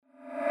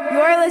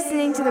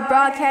listening to the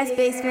Broadcast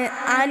Basement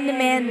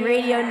On-Demand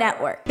Radio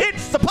Network.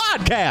 It's the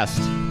podcast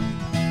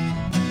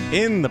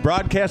in the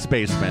Broadcast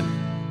Basement.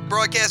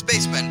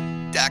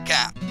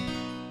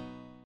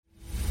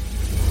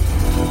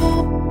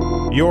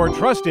 BroadcastBasement.com. Your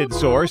trusted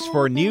source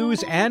for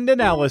news and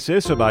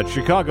analysis about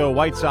Chicago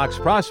White Sox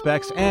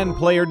prospects and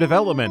player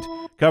development,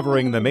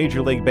 covering the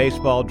Major League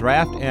Baseball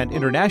draft and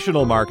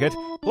international market,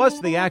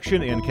 plus the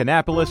action in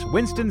Kannapolis,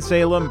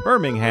 Winston-Salem,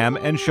 Birmingham,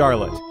 and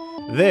Charlotte.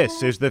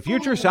 This is the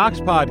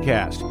FutureSox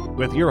Podcast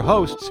with your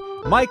hosts,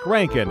 Mike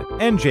Rankin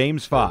and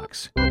James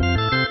Fox.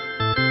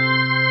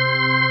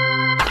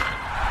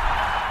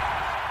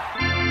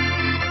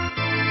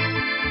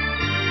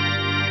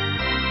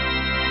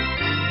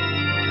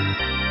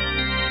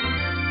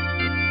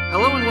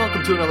 Hello and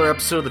welcome to another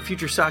episode of the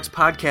FutureSox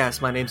Podcast.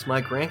 My name's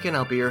Mike Rankin.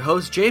 I'll be your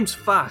host, James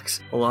Fox,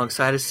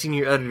 alongside a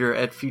senior editor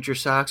at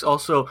FutureSox,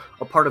 also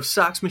a part of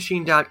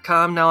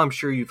SoxMachine.com. Now, I'm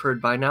sure you've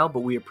heard by now,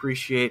 but we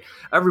appreciate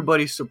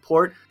everybody's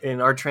support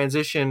in our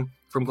transition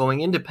from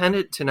going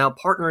independent to now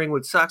partnering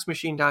with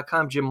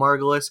SoxMachine.com. Jim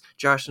Margulis,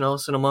 Josh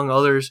Nelson, among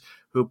others,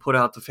 who put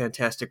out the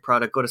fantastic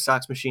product. Go to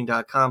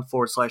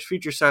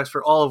SoxMachine.com/FutureSox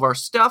for all of our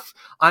stuff.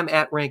 I'm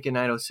at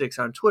Rankin906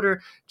 on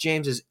Twitter.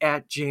 James is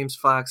at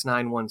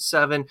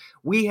JamesFox917.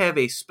 We have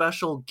a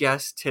special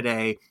guest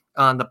today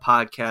on the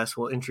podcast.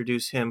 We'll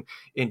introduce him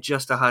in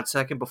just a hot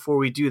second. Before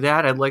we do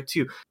that, I'd like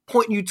to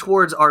point you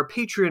towards our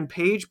Patreon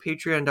page,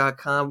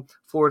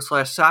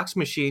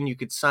 patreon.com/SoxMachine. You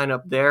could sign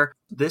up there.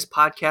 This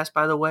podcast,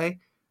 by the way,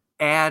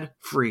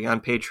 ad-free on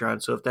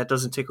Patreon. So if that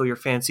doesn't tickle your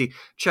fancy,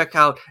 check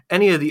out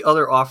any of the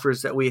other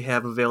offers that we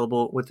have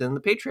available within the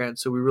Patreon.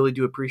 So we really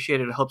do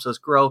appreciate it. It helps us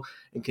grow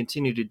and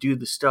continue to do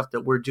the stuff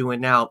that we're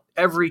doing now.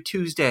 Every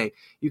Tuesday,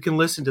 you can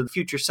listen to the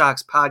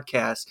FutureSox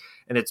Podcast,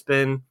 and it's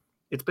been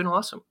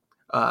awesome.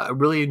 I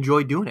really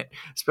enjoy doing it,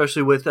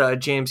 especially with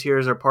James here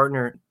as our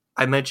partner.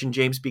 I mentioned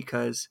James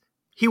because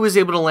he was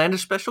able to land a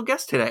special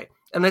guest today,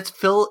 and that's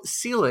Phil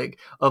Selig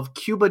of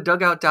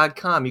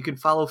CubaDugout.com. You can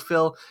follow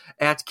Phil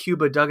at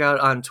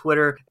CubaDugout on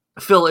Twitter.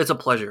 Phil, it's a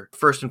pleasure,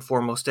 first and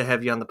foremost, to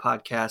have you on the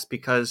podcast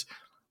because,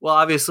 well,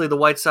 obviously the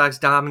White Sox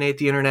dominate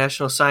the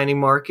international signing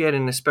market,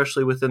 and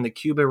especially within the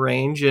Cuban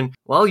range. And,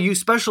 well, you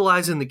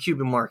specialize in the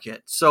Cuban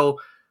market. So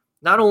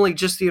not only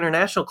just the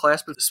international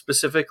class, but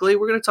specifically,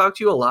 we're going to talk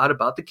to you a lot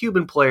about the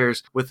Cuban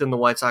players within the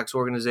White Sox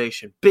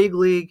organization, big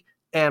league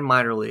and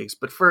minor leagues.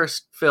 But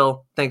first,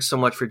 Phil, thanks so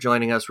much for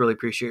joining us. Really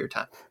appreciate your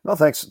time. Well,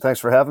 thanks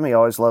for having me.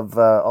 Always love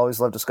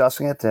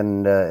discussing it.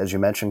 And as you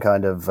mentioned,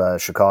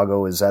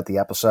 Chicago is at the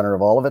epicenter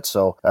of all of it.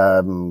 So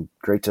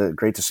great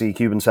to see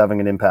Cubans having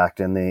an impact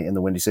in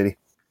the Windy City.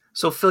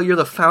 So, Phil, you're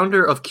the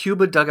founder of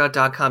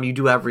CubaDugout.com. You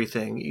do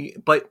everything.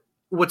 But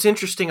what's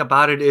interesting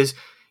about it is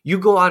you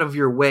go out of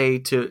your way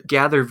to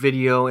gather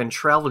video and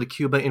travel to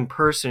Cuba in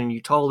person. You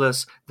told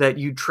us that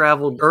you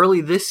traveled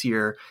early this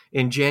year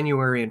in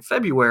January and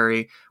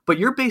February, but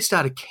you're based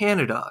out of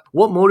Canada.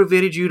 What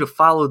motivated you to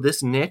follow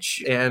this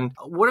niche, and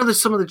what are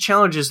some of the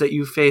challenges that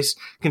you face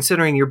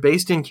considering you're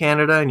based in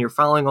Canada and you're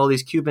following all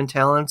these Cuban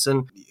talents?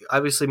 And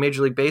obviously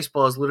Major League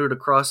Baseball is littered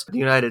across the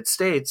United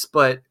States,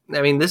 but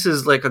I mean, this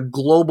is like a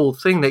global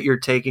thing that you're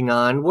taking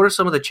on. What are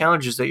some of the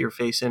challenges that you're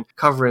facing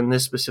covering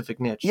this specific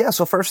niche? Yeah,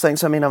 so first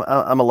things, I mean,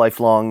 I'm a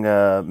lifelong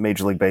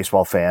Major League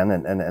Baseball fan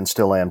and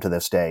still am to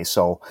this day.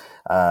 So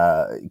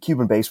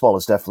Cuban baseball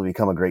has definitely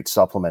become a great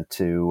supplement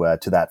to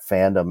that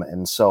fandom.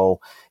 And so,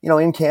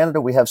 in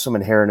Canada, we have some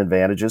inherent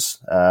advantages.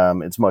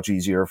 It's much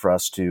easier for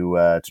us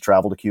to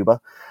travel to Cuba.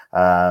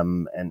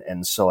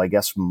 And so I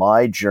guess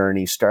my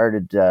journey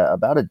started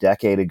about a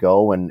decade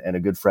ago, and a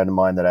good friend of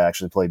mine that I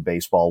actually played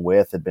baseball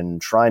with had been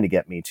trying to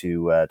get me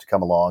to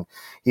come along.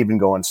 He'd been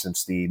going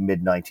since the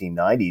mid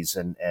 1990s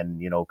and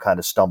kind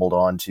of stumbled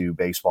onto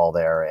baseball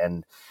there.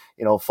 And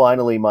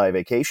finally my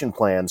vacation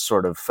plans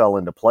sort of fell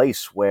into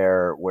place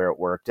where it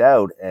worked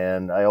out.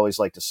 And I always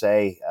like to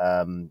say,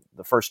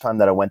 the first time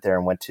that I went there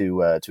and went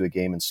to a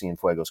game in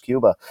Cienfuegos,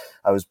 Cuba,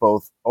 I was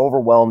both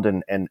overwhelmed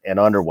and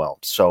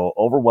underwhelmed. So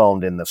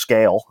overwhelmed in the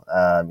scale,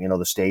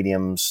 the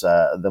stadiums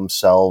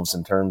themselves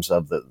in terms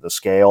of the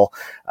scale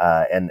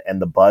and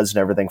the buzz and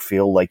everything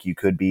feel like you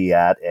could be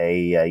at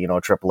a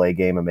AAA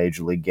game, a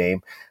major league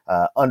game.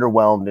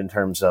 Underwhelmed in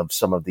terms of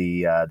some of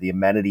the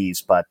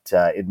amenities, but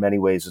in many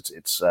ways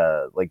it's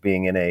like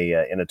being in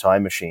a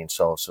time machine.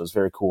 So it's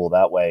very cool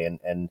that way.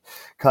 And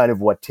kind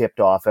of what tipped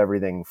off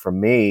everything for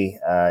me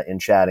in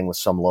chatting with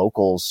some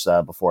locals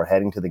before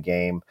heading to the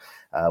game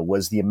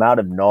was the amount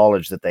of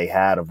knowledge that they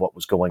had of what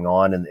was going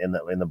on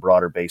in the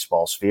broader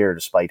baseball sphere,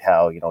 despite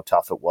how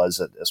tough it was,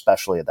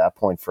 especially at that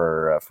point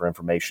for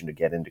information to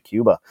get into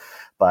Cuba.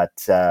 But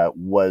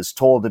was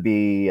told to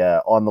be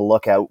on the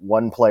lookout.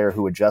 One player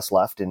who had just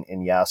left in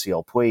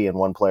Yasiel Puig, and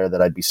one player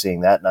that I'd be seeing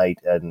that night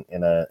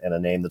in a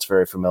name that's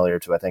very familiar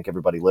to I think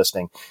everybody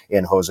listening,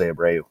 in Jose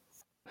Abreu.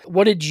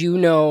 What did you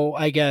know,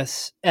 I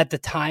guess, at the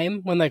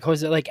time when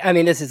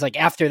this is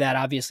after that,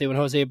 obviously, when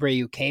Jose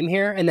Abreu came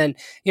here, and then,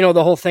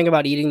 the whole thing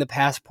about eating the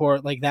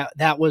passport,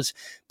 that was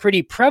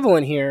pretty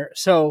prevalent here.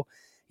 So,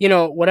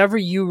 whatever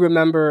you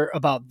remember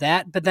about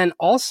that, but then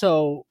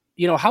also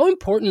how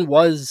important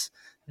was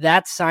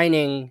that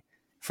signing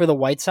for the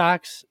White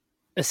Sox,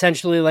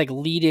 essentially like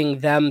leading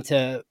them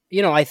to,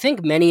 I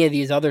think many of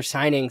these other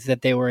signings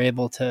that they were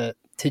able to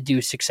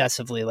do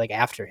successively like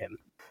after him.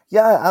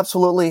 Yeah,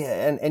 absolutely.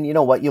 And you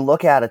know what, you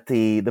look at it,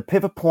 the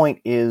pivot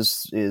point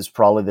is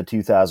probably the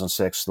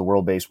 2006, the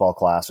World Baseball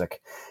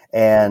Classic.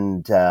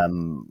 And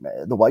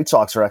the White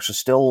Sox are actually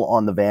still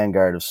on the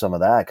vanguard of some of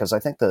that, because I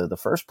think the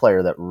first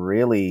player that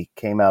really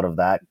came out of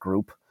that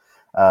group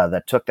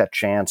that took that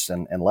chance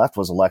and left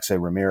was Alexei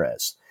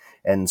Ramirez.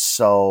 And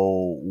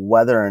so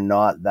whether or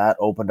not that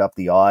opened up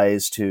the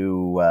eyes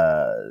to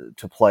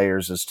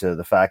players as to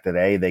the fact that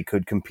they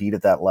could compete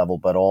at that level,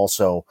 but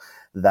also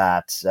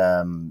that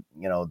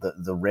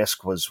the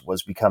risk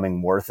was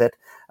becoming worth it.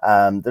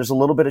 There's a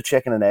little bit of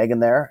chicken and egg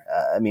in there.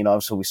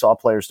 Obviously we saw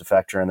players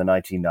defect during the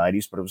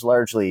 1990s, but it was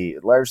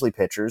largely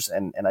pitchers,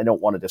 and I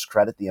don't want to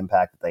discredit the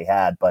impact that they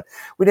had, but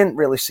we didn't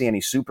really see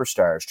any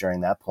superstars during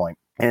that point.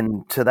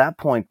 And to that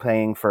point,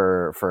 paying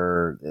for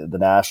the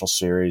National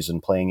Series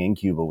and playing in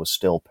Cuba was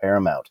still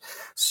paramount.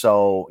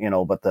 So,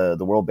 but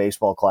the World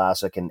Baseball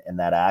Classic and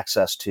that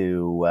access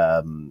to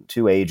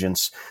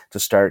agents to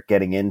start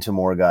getting into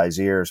more guys'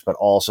 ears, but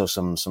also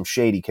some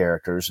shady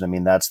characters.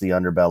 And that's the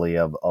underbelly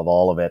of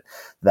all of it,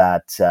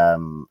 that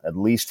at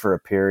least for a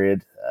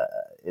period,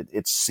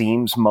 it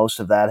seems most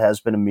of that has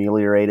been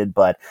ameliorated,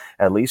 but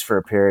at least for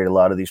a period, a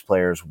lot of these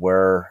players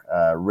were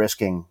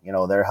risking,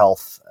 their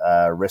health,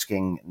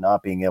 risking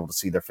not being able to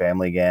see their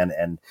family again.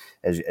 And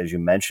as you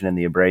mentioned in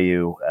the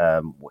Abreu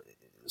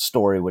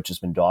story, which has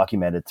been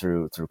documented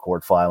through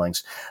court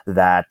filings,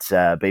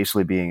 that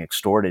basically being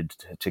extorted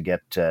to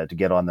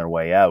get on their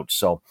way out.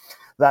 So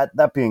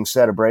that being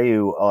said,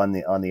 Abreu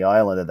on the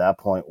island at that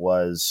point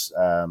was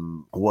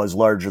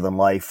larger than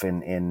life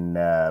in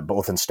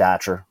both in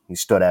stature. He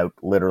stood out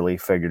literally,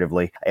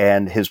 figuratively,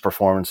 and his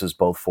performances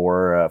both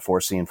for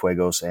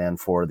Cienfuegos and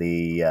for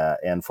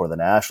the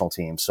national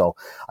team. So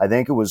I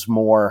think it was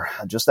more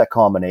just that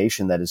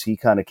combination that as he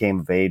kind of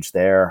came of age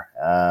there,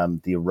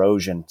 the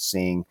erosion,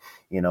 seeing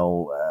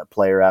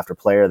player after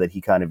player that he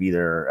kind of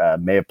either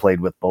may have played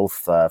with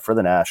both for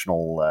the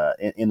national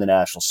in the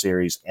national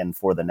series and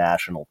for the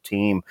national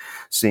team,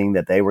 seeing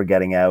that they were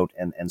getting out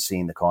and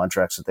seeing the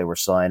contracts that they were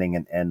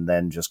signing, and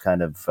then just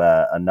kind of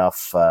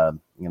enough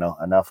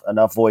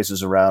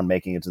voices around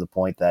making it to the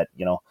point that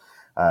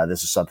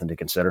this is something to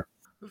consider.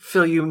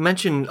 Phil, you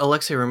mentioned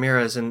Alexei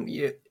Ramirez, and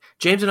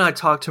James and I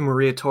talked to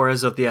Maria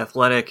Torres of The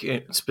Athletic,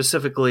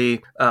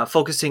 specifically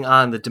focusing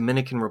on the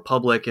Dominican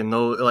Republic and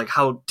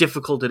how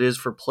difficult it is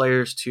for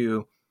players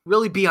to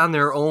really be on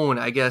their own,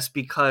 I guess,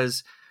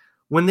 because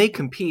when they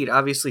compete,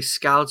 obviously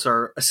scouts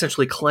are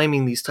essentially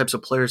claiming these types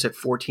of players at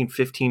 14,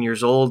 15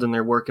 years old, and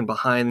they're working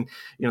behind,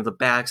 the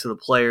backs of the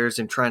players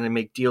and trying to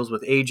make deals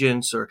with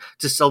agents or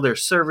to sell their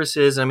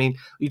services.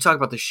 You talk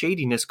about the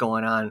shadiness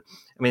going on.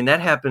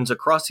 That happens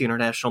across the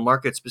international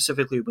market,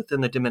 specifically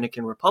within the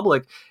Dominican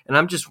Republic. And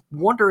I'm just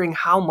wondering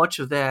how much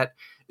of that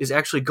is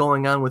actually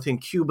going on within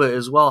Cuba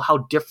as well, how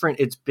different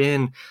it's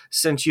been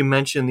since you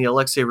mentioned the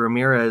Alexei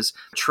Ramirez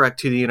trek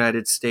to the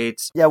United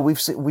States. Yeah, we've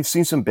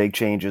seen some big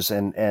changes,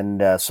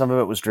 and some of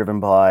it was driven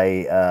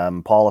by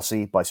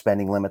policy, by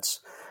spending limits.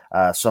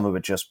 Some of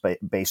it just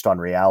based on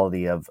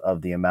reality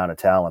of the amount of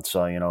talent.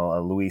 So,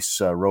 Luis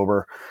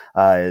Rober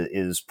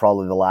is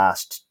probably the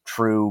last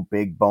true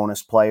big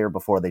bonus player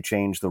before they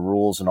change the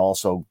rules, and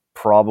also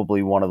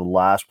probably one of the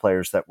last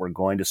players that we're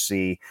going to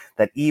see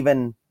that,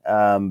 even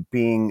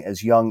being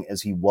as young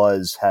as he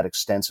was, had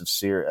extensive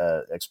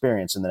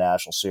experience in the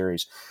National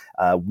Series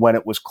when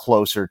it was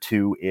closer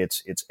to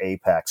its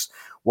apex.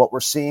 What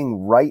we're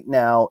seeing right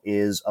now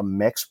is a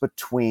mix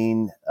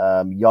between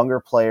younger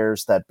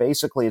players that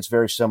basically it's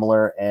very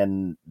similar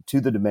and to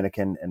the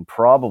Dominican, and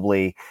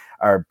probably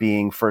are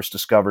being first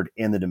discovered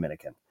in the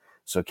Dominican.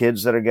 So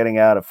kids that are getting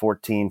out at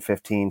 14,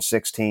 15,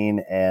 16,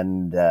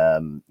 and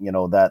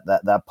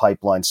that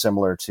pipeline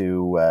similar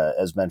to,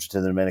 as mentioned,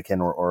 to the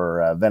Dominican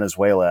or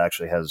Venezuela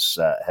actually has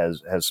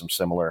some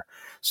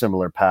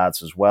similar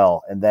paths as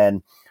well. And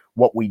then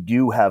what we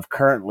do have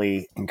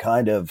currently, and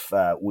kind of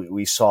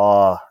we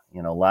saw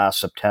last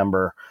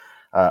September,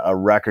 a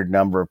record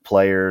number of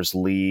players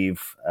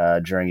leave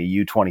during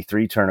a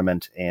U23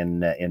 tournament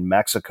in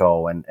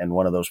Mexico, and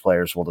one of those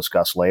players we'll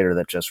discuss later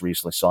that just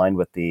recently signed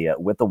with the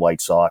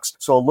White Sox.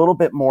 So a little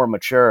bit more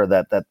mature,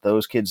 that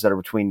those kids that are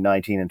between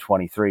 19 and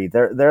 23,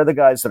 they're the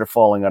guys that are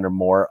falling under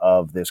more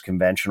of this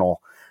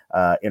conventional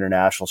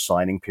international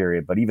signing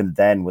period. But even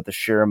then, with the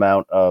sheer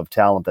amount of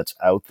talent that's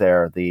out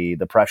there, the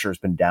pressure has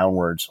been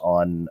downwards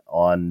on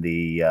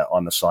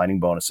the signing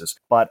bonuses.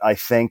 But I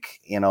think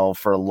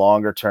for a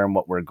longer term,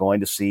 what we're going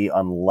to see,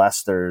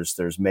 unless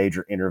there's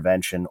major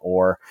intervention,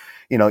 or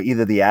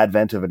either the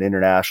advent of an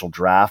international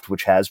draft,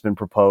 which has been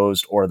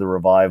proposed, or the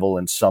revival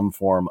in some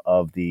form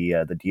of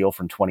the deal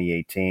from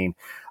 2018,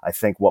 I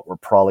think what we're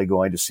probably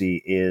going to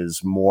see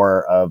is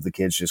more of the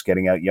kids just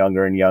getting out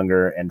younger and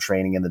younger and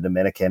training in the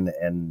Dominican.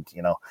 And,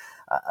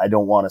 I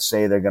don't want to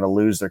say they're going to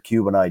lose their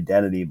Cuban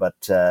identity, but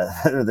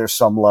there's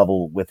some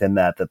level within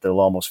that they'll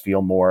almost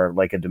feel more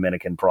like a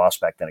Dominican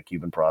prospect than a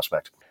Cuban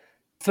prospect.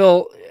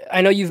 Phil,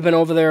 I know you've been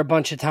over there a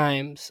bunch of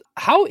times.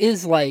 How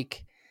is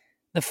like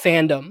the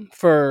fandom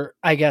for,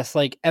 I guess,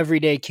 like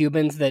everyday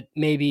Cubans that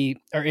maybe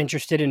are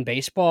interested in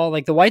baseball?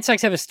 Like the White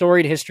Sox have a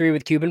storied history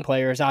with Cuban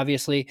players,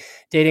 obviously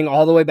dating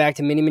all the way back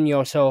to Minnie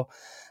Minoso.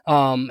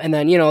 And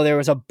then, there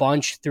was a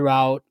bunch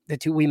throughout the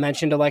two. We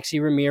mentioned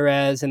Alexi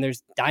Ramirez, and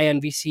there's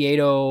Diane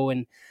Viciedo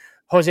and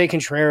Jose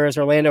Contreras,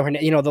 Orlando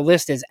Hernandez. The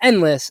list is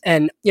endless.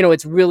 And,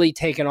 it's really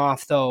taken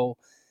off though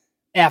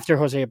after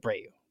Jose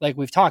Abreu, like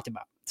we've talked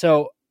about.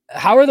 So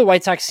how are the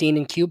White Sox seen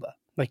in Cuba?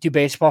 Like, do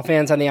baseball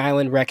fans on the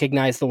island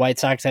recognize the White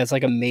Sox as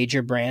like a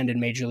major brand in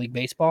Major League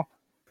Baseball?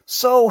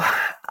 So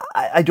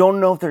I don't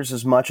know if there's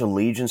as much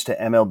allegiance to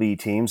MLB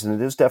teams, and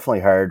it is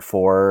definitely hard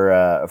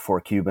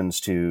for Cubans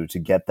to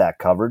get that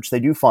coverage. They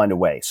do find a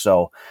way.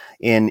 So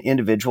in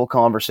individual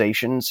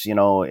conversations,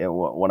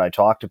 when I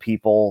talk to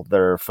people,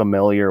 they're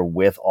familiar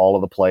with all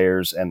of the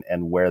players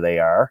and where they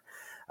are.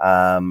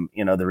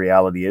 The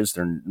reality is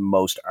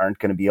most aren't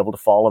going to be able to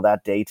follow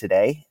that day to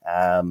day.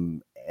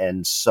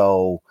 And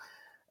so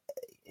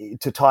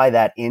to tie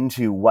that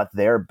into what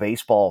their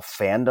baseball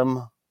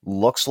fandom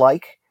looks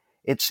like,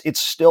 it's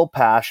still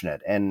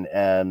passionate, and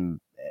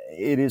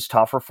it is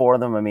tougher for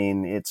them. I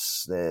mean,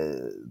 it's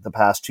the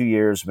past 2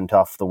 years have been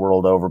tough the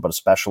world over, but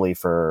especially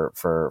for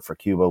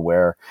Cuba,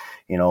 where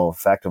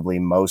effectively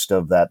most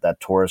of that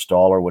tourist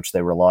dollar, which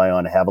they rely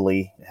on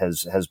heavily,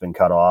 has been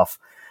cut off.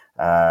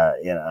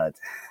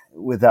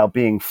 Without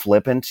being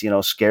flippant,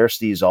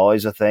 scarcity is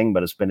always a thing,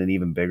 but it's been an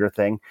even bigger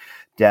thing,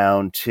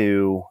 down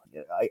to,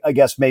 I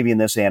guess maybe in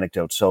this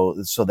anecdote. So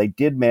they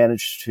did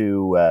manage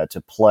to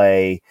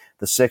play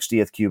the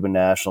 60th Cuban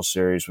National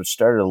Series, which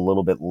started a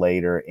little bit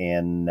later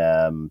in,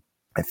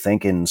 I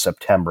think in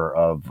September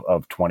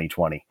of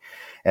 2020,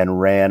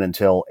 and ran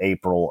until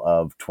April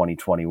of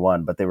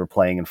 2021. But they were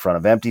playing in front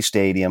of empty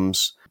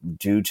stadiums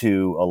due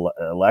to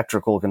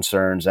electrical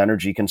concerns,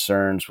 energy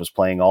concerns, was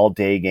playing all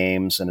day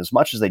games. And as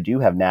much as they do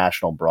have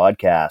national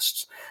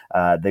broadcasts,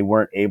 they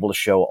weren't able to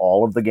show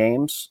all of the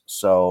games.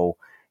 So,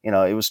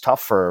 it was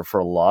tough for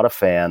a lot of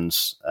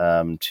fans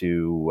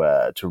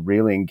to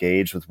really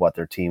engage with what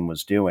their team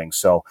was doing.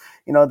 So,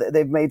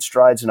 they've made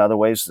strides in other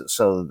ways.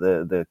 So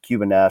the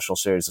Cuban National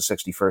Series, the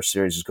 61st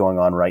Series, is going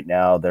on right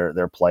now.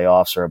 Their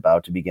playoffs are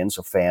about to begin.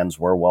 So fans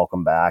were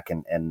welcome back,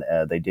 and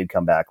they did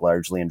come back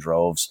largely in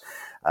droves.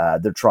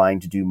 They're trying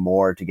to do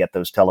more to get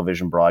those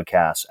television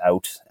broadcasts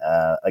out.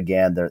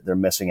 Again, they're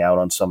missing out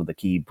on some of the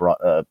key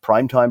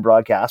primetime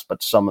broadcasts,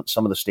 but some of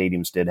the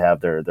stadiums did have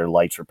their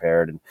lights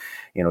repaired and,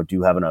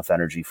 do have enough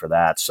energy for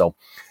that. So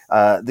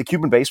the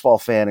Cuban baseball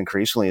fan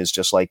increasingly is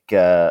just like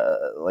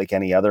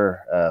any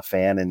other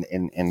fan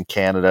in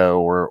Canada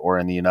or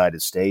in the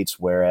United States,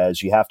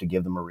 whereas you have to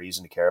give them a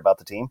reason to care about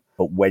the team.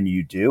 But when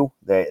you do,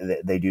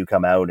 they do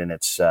come out, and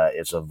it's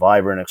a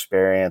vibrant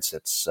experience.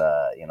 It's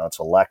it's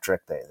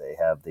electric.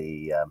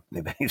 They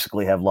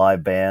basically have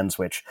live bands,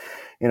 which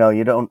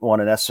you don't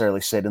want to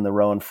necessarily sit in the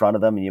row in front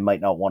of them, and you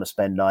might not want to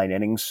spend 9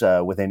 innings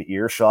within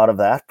earshot of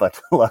that.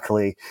 But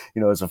luckily,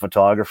 as a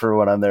photographer,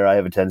 when I'm there, I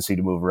have a tendency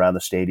to move around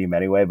the stadium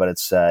anyway. But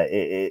it's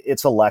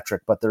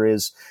electric. But there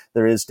is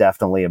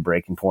definitely a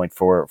breaking point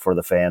for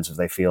the fans if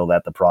they feel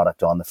that the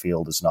product on the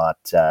field is not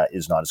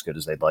as good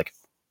as they'd like.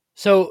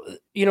 So,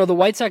 the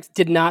White Sox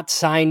did not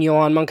sign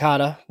Yoan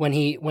Moncada when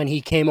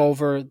he came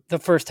over the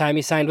first time.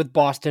 He signed with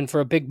Boston for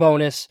a big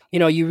bonus.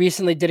 You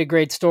recently did a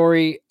great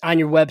story on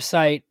your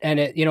website, and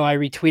I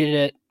retweeted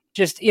it.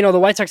 Just, the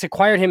White Sox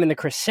acquired him in the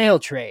Chris Sale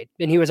trade,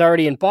 and he was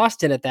already in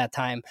Boston at that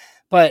time.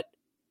 But,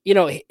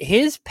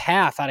 his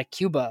path out of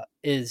Cuba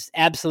is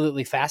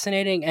absolutely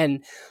fascinating.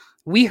 And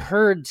we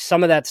heard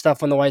some of that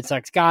stuff when the White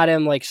Sox got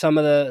him, like some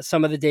of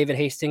the David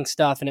Hastings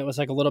stuff, and it was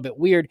like a little bit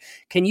weird.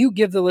 Can you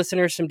give the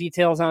listeners some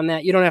details on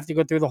that? You don't have to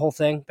go through the whole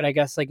thing, but I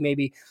guess like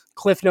maybe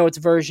Cliff Notes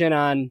version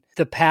on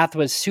the path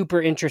was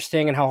super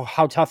interesting and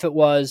how tough it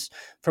was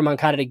for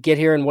Moncada to get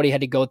here and what he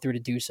had to go through to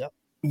do so.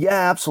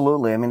 Yeah,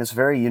 absolutely. I mean, it's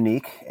very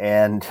unique,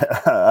 and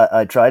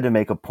I tried to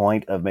make a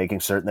point of making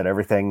certain that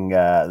everything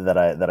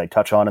that I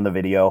touch on in the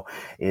video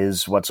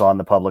is what's on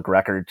the public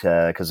record,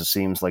 because it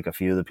seems like a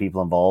few of the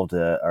people involved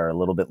are a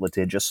little bit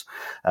litigious,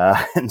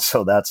 and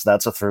so that's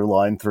a through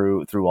line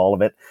through all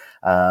of it.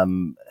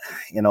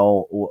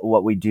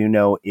 What we do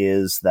know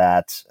is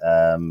that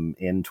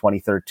in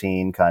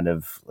 2013, kind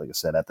of like I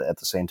said, at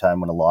the same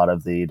time when a lot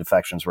of the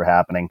defections were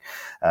happening,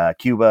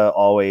 Cuba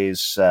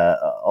always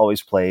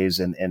plays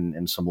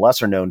in some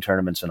lesser known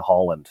tournaments in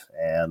Holland,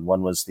 and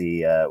one was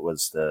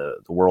the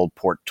World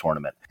Port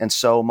Tournament, and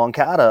so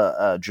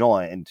Moncada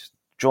joined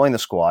the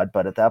squad,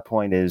 but at that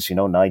point is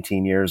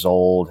 19 years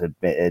old,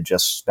 had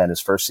just spent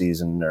his first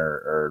season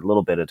or a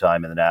little bit of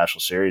time in the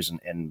National Series,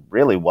 and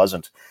really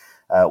wasn't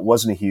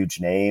wasn't a huge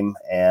name,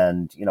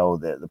 and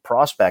the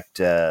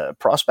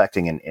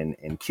prospecting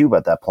in Cuba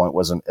at that point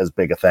wasn't as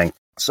big a thing.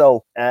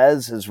 So,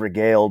 as is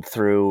regaled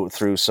through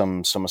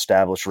some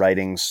established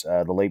writings,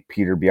 the late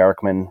Peter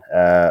Bjarkman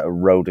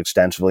wrote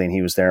extensively, and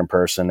he was there in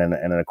person. And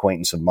an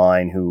acquaintance of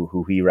mine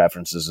who he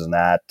references in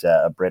that,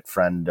 a Brit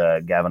friend,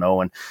 Gavin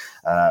Owen,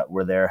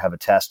 were there, have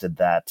attested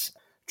that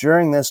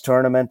during this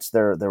tournament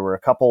there were a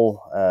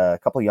couple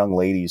young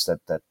ladies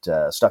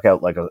that stuck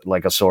out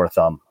like a sore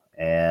thumb,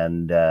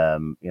 and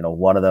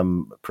one of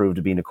them proved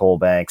to be Nicole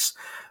Banks,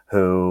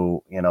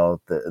 who,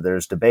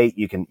 there's debate.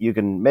 You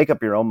can make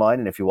up your own mind,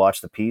 and if you watch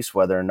the piece,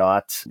 whether or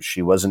not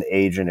she was an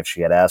agent, if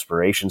she had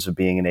aspirations of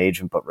being an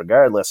agent. But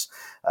regardless,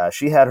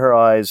 she had her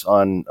eyes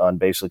on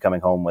basically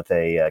coming home with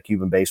a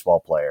Cuban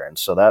baseball player, and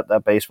so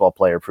that baseball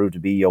player proved to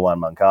be Yoan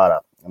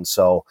Moncada. And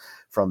so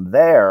from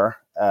there,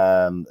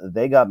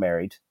 they got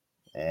married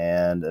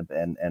and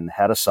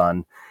had a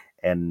son.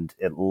 And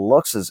it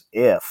looks as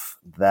if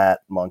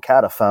that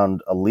Moncada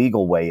found a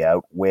legal way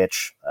out,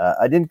 which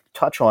I didn't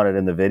touch on it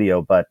in the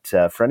video, but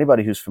for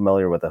anybody who's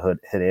familiar with the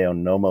Hideo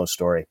Nomo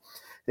story,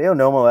 Hideo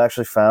Nomo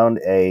actually found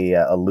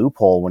a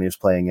loophole when he was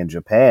playing in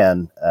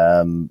Japan,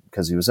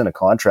 because he was in a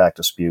contract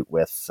dispute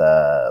with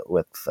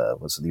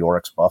was it the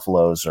Oryx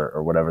Buffaloes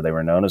or whatever they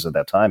were known as at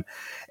that time,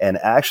 and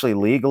actually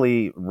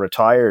legally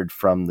retired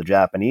from the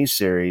Japanese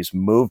series,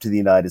 moved to the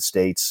United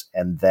States,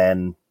 and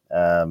then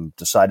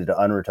decided to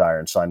unretire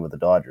and sign with the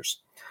Dodgers.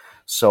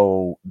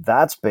 So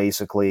that's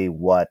basically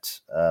what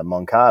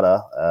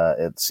Moncada,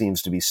 it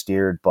seems to be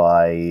steered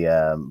by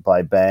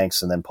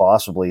Banks, and then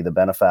possibly the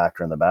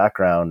benefactor in the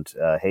background,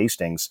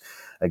 Hastings,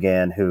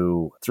 again,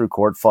 who through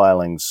court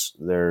filings,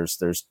 there's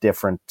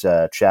different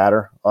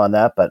chatter on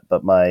that,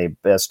 but my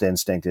best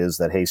instinct is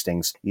that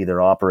Hastings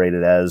either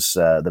operated as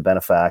the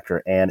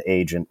benefactor and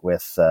agent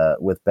with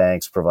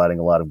Banks providing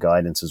a lot of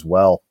guidance as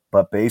well.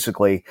 But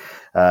basically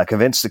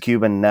convinced the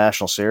Cuban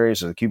National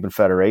Series or the Cuban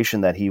Federation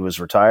that he was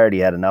retired. He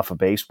had enough of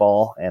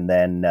baseball, and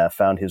then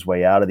found his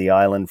way out of the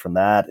island from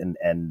that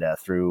and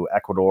through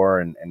Ecuador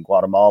and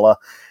Guatemala.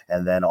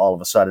 And then all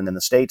of a sudden in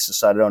the States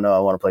decided, oh no, I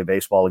want to play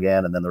baseball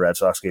again. And then the Red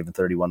Sox gave him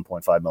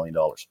 $31.5 million.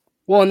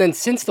 Well, and then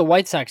since the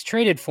White Sox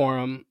traded for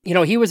him,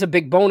 he was a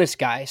big bonus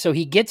guy. So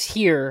he gets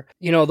here,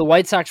 the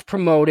White Sox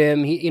promote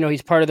him,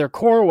 he's part of their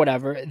core or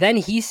whatever. Then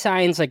he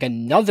signs like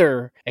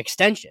another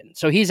extension.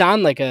 So he's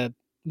on like a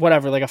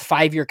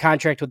 5-year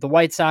contract with the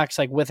White Sox,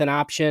 like with an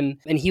option.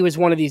 And he was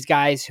one of these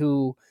guys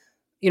who,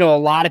 a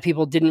lot of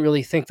people didn't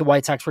really think the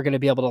White Sox were going to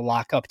be able to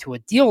lock up to a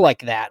deal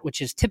like that, which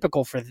is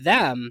typical for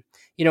them,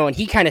 and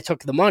he kind of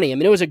took the money. I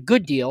mean, it was a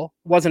good deal.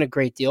 It wasn't a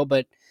great deal,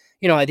 but,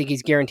 I think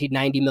he's guaranteed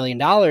 $90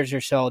 million or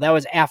so. That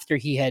was after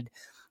he had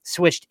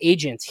switched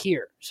agents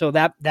here. So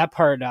that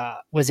part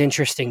was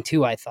interesting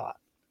too, I thought.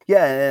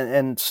 Yeah,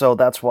 and so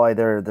that's why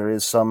there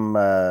is some,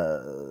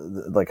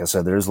 like I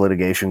said, there is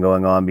litigation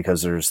going on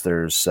because there's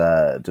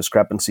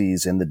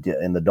discrepancies in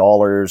the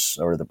dollars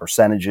or the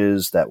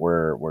percentages that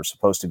were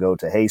supposed to go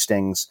to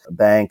Hastings.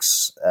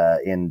 Banks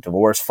in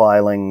divorce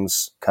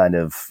filings kind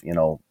of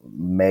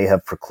may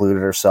have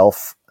precluded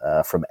herself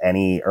from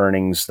any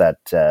earnings that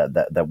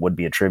would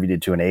be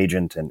attributed to an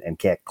agent and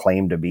can't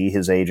claim to be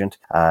his agent.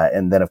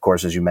 And then, of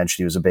course, as you mentioned,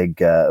 he was a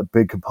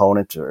big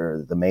component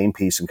or the main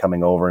piece in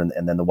coming over.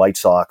 And then the White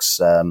Sox,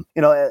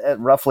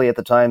 roughly at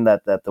the time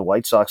that the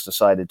White Sox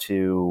decided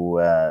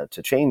to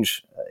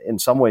change in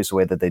some ways the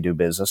way that they do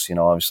business.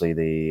 Obviously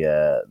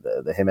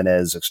the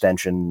Jimenez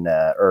extension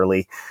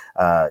early.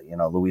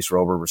 Luis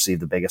Robert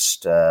received the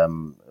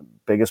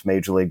biggest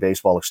Major League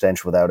Baseball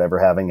extension without ever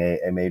having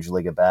a Major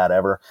League at bat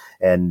ever.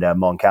 And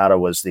Moncada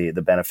was the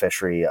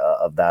beneficiary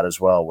of that as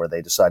well, where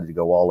they decided to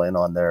go all in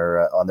on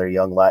their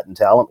young Latin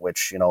talent,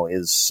 which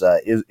is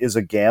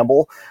a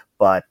gamble,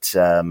 but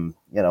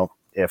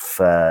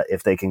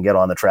if they can get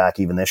on the track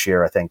even this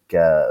year, I think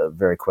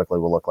very quickly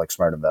will look like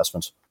smart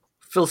investments.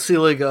 Phil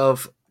Selig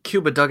of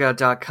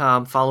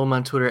CubaDugout.com. Follow him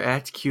on Twitter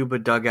at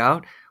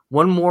CubaDugout.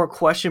 One more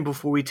question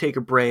before we take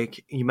a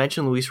break. You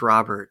mentioned Luis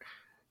Robert.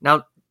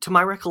 Now, to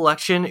my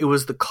recollection, it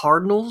was the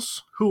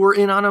Cardinals who were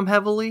in on him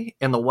heavily,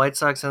 and the White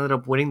Sox ended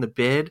up winning the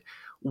bid.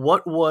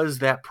 What was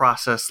that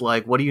process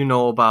like? What do you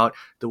know about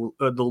the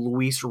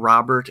Luis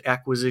Robert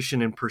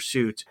acquisition and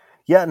pursuit?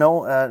 Yeah,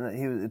 no,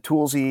 he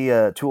was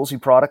a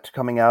toolsy product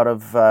coming out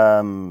of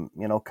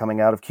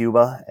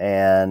Cuba,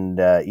 and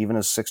even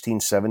as 16,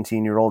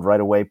 17-year-old, right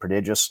away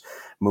prodigious,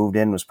 moved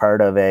in, was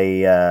part of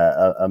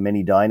a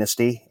mini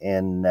dynasty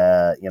in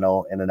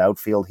an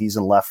outfield. He's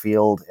in left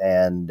field,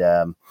 and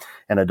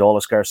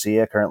Adolis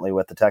Garcia, currently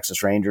with the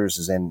Texas Rangers,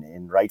 is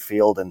in right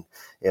field. And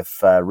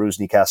if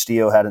Rusney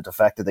Castillo hadn't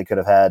defected, they could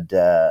have had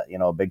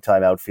a big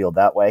time outfield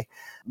that way.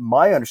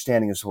 My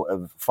understanding is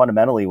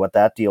fundamentally what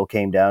that deal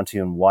came down to,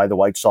 and why the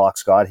White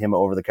Sox got him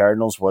over the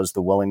Cardinals, was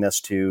the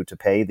willingness to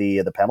pay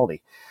the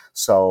penalty.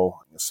 So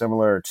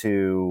similar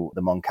to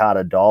the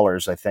Moncada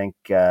dollars, I think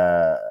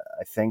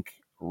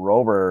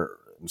Robert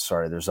I'm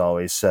sorry, there's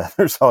always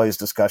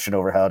discussion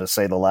over how to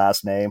say the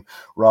last name,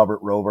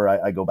 Robert Rober.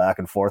 I go back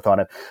and forth on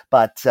it,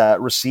 but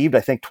received, I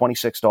think,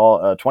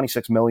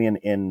 $26 million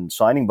in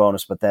signing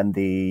bonus, but then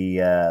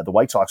the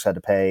White Sox had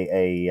to pay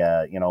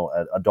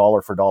a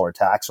dollar for dollar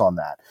tax on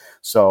that.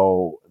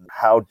 So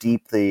how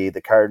deep the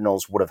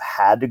Cardinals would have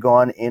had to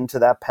gone into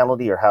that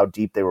penalty, or how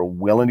deep they were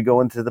willing to go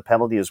into the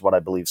penalty, is what I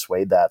believe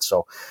swayed that.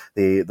 So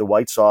the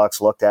White Sox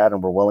looked at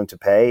and were willing to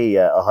pay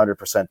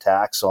 100%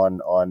 tax on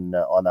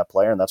that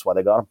player, and that's why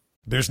they got him.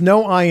 There's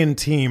no I in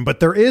team,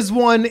 but there is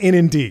one in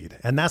Indeed,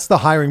 and that's the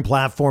hiring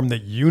platform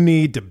that you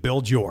need to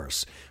build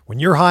yours. When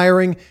you're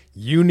hiring,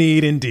 you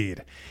need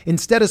Indeed.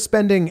 Instead of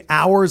spending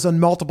hours on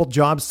multiple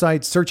job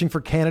sites searching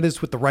for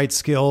candidates with the right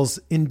skills,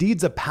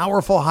 Indeed's a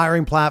powerful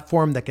hiring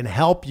platform that can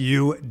help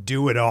you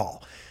do it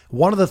all.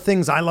 One of the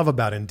things I love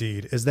about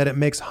Indeed is that it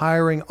makes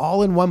hiring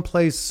all in one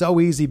place so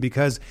easy,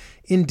 because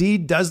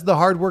Indeed does the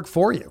hard work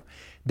for you.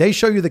 They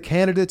show you the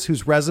candidates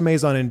whose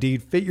resumes on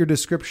Indeed fit your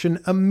description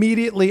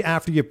immediately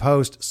after you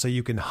post, so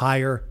you can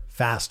hire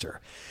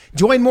faster.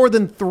 Join more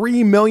than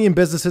 3 million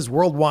businesses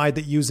worldwide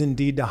that use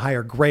Indeed to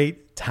hire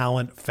great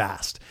talent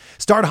fast.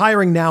 Start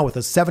hiring now with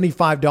a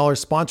 $75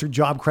 sponsored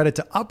job credit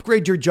to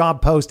upgrade your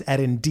job post at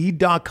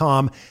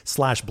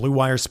Indeed.com/Blue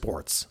Wire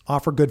Sports.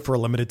 Offer good for a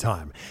limited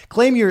time.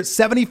 Claim your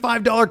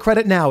 $75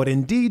 credit now at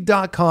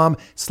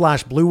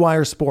Indeed.com/Blue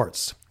Wire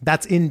Sports.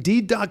 That's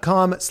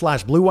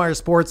Indeed.com/Blue Wire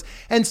Sports,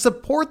 and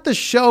support the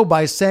show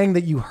by saying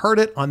that you heard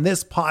it on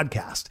this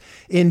podcast.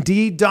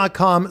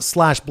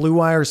 Indeed.com/Blue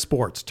Wire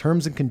Sports.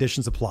 Terms and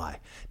conditions apply.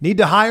 Need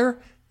to hire?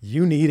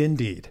 You need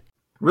Indeed.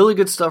 Really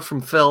good stuff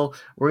from Phil.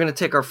 We're going to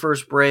take our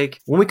first break.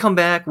 When we come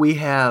back, we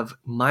have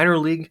minor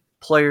league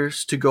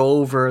players to go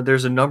over.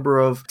 There's a number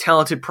of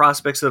talented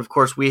prospects that, of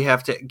course, we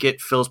have to get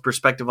Phil's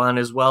perspective on,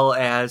 as well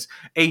as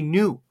a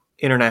new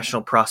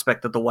international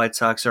prospect that the White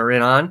Sox are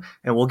in on,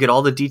 and we'll get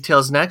all the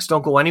details next.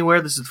 Don't go anywhere.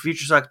 This is the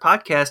FutureSox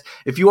Podcast.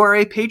 If you are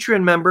a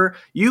Patreon member,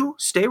 you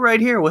stay right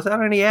here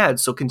without any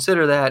ads, so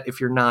consider that if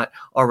you're not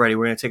already.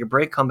 We're going to take a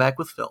break, come back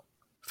with Phil.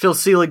 Phil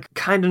Selig,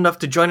 kind enough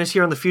to join us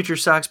here on the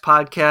FutureSox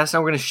Podcast. Now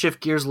we're going to shift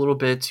gears a little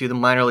bit to the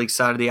minor league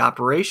side of the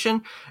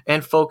operation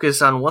and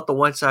focus on what the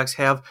White Sox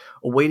have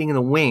awaiting in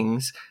the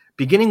wings,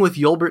 beginning with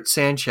Yolbert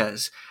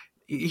Sanchez.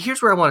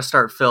 Here's where I want to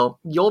start, Phil.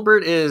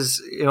 Yolbert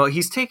is,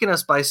 he's taken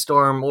us by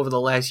storm over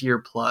the last year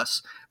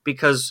plus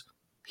because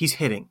he's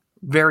hitting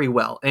very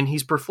well and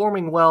he's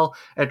performing well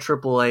at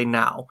AAA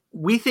now.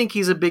 We think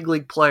he's a big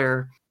league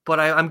player, but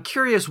I'm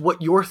curious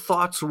what your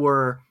thoughts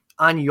were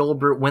on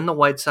Yolbert when the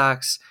White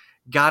Sox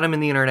got him in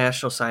the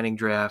international signing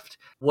draft.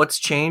 What's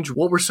changed?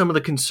 What were some of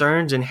the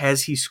concerns, and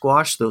has he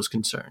squashed those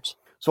concerns?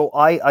 So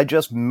I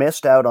just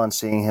missed out on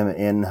seeing him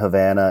in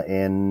Havana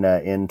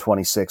in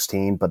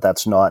 2016, but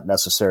that's not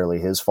necessarily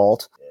his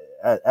fault.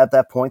 At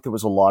that point, there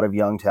was a lot of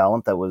young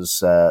talent that was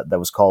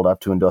called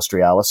up to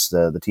Industrialis,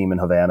 the team in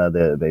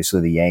Havana,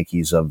 basically the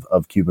Yankees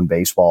of Cuban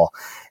baseball.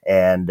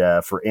 And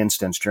for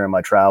instance, during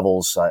my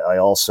travels, I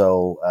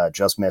also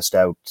just missed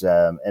out,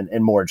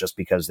 and more just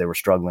because they were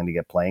struggling to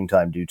get playing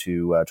time due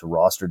to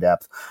roster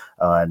depth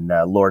on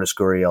Lourdes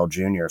Gurriel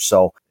Jr.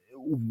 So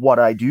what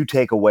I do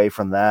take away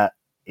from that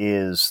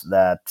is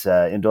that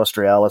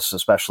Industrialis,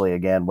 especially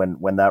again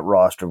when that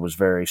roster was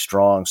very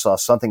strong, saw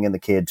something in the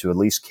kid to at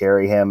least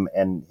carry him,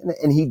 and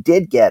he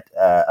did get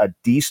a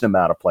decent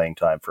amount of playing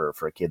time for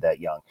a kid that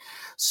young.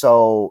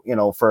 So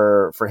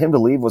for him to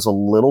leave was a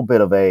little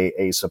bit of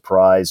a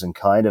surprise, and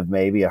kind of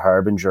maybe a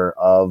harbinger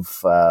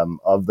of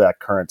that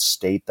current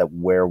state that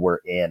where we're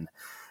in.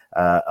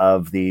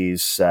 Of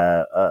these,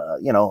 a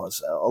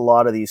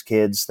lot of these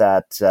kids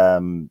that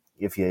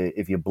if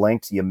you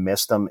blinked, you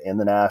missed them in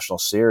the National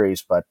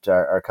Series, but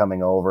are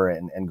coming over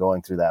and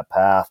going through that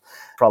path.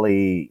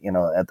 Probably,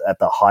 at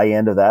the high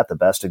end of that, the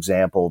best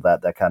example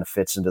that kind of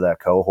fits into that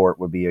cohort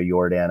would be a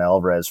Yordan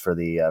Alvarez for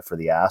the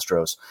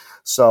Astros.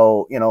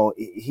 So,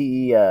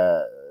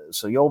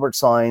 So Yolbert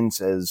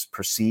signs as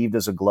perceived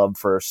as a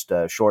glove-first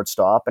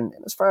shortstop. And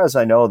as far as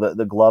I know,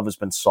 the glove has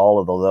been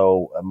solid,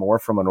 although more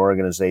from an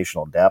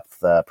organizational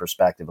depth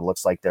perspective. It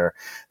looks like they're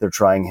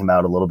trying him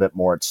out a little bit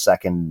more at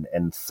second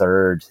and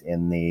third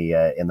in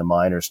the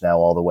minors now,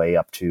 all the way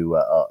up to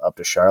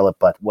Charlotte.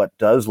 But what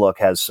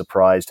has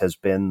surprised has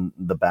been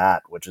the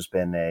bat, which has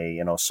been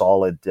a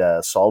solid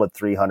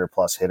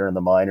 300+ hitter in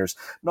the minors.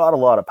 Not a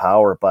lot of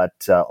power,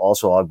 but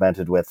also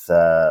augmented with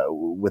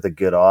a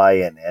good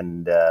eye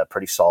and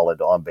pretty solid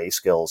on base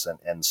skills,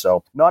 and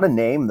so not a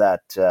name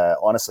that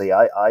honestly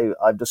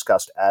I've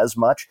discussed as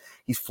much.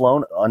 He's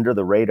flown under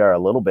the radar a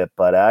little bit,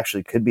 but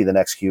actually could be the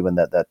next Cuban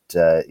that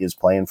is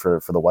playing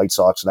for the White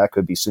Sox, and that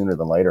could be sooner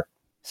than later.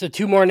 So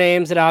two more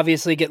names that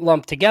obviously get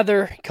lumped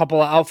together. A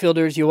couple of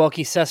outfielders,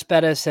 Yoelqui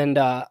Cespedes and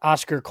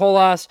Oscar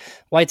Colas.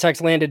 White Sox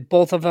landed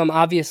both of them.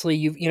 Obviously,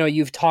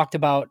 you've talked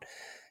about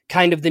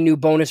kind of the new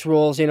bonus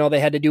rules. They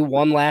had to do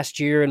one last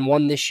year and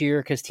one this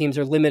year because teams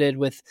are limited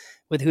with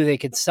who they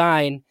could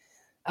sign.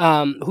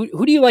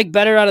 Who do you like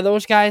better out of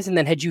those guys? And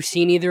then had you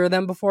seen either of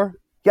them before?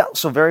 Yeah,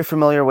 so very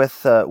familiar with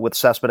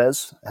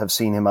Cespedes. Have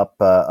seen him up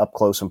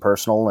close and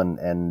personal,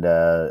 and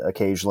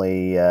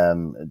occasionally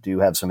do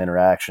have some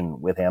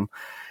interaction with him.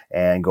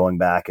 And going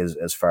back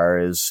as far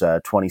as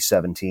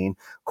 2017,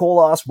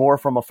 Colas more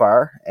from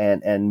afar,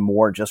 and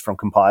more just from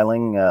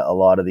compiling a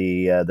lot of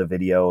the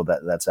video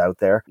that's out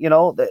there. You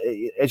know,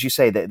 as you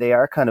say, they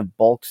are kind of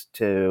bulked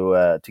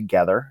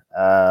together,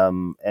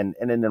 and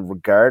in a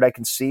regard, I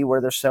can see where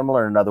they're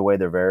similar. In another way,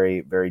 they're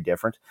very, very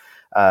different.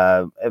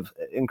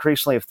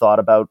 Increasingly have thought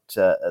about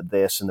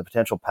this and the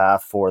potential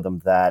path for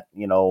them, that,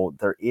 you know,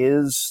 there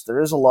is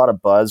a lot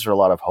of buzz or a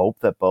lot of hope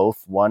that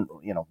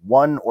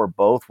one or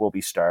both will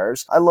be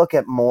stars. I look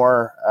at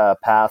more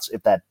paths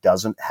if that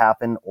doesn't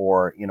happen,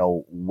 or, you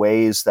know,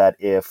 ways that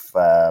if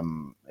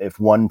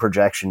one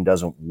projection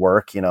doesn't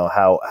work, you know,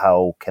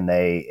 how can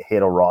they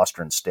hit a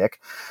roster and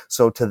stick?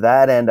 So to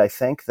that end, I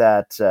think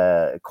that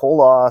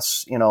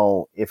Colas, you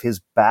know, if his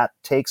bat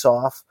takes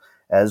off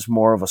as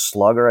more of a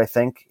slugger, I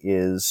think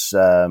is,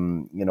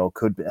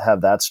 could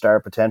have that star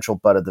potential,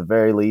 but at the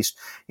very least,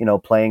 you know,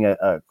 playing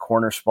a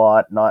corner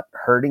spot, not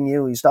hurting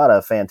you. He's not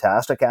a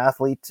fantastic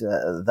athlete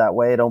that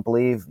way, I don't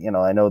believe. You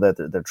know, I know that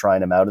they're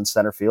trying him out in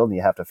center field, and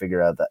you have to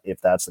figure out if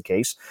that's the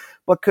case,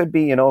 but could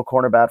be, you know, a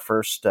cornerback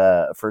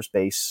first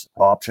base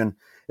option.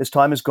 As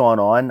time has gone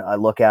on,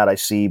 I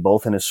see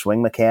both in his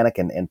swing mechanic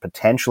and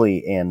potentially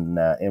in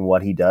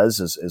what he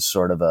does is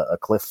sort of a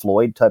Cliff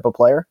Floyd type of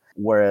player.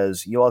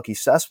 Whereas Yoelqui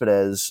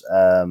Cespedes,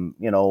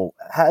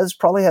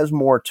 probably has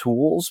more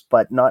tools,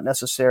 but not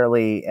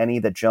necessarily any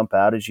that jump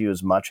out at you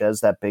as much as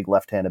that big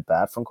left-handed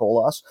bat from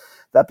Colas.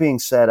 That being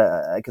said,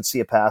 I could see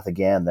a path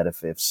again that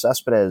if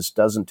Cespedes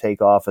doesn't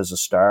take off as a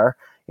star,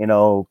 you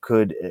know,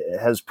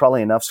 has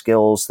probably enough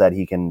skills that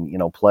he can, you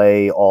know,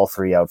 play all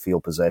three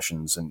outfield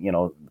positions and, you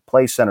know,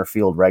 play center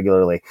field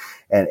regularly.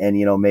 And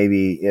you know,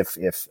 maybe if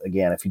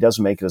he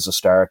doesn't make it as a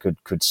star,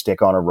 could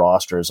stick on a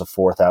roster as a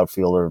fourth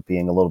outfielder,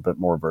 being a little bit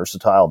more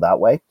versatile that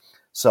way.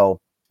 So,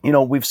 you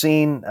know, we've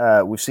seen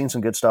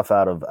some good stuff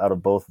out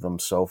of both of them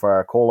so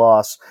far.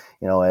 Colas,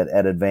 you know,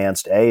 at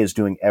Advanced A is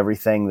doing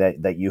everything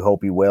that you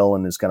hope he will,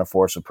 and is going to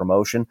force a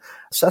promotion.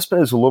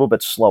 Cespedes is a little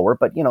bit slower,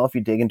 but, you know, if you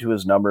dig into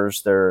his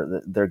numbers,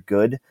 they're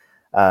good.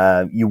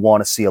 You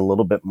want to see a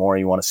little bit more.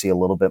 You want to see a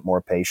little bit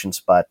more patience,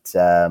 but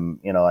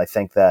you know, I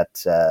think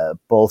that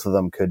both of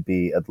them could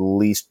be at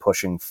least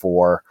pushing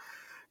for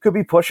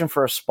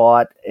a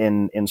spot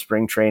in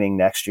spring training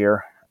next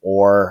year.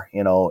 Or,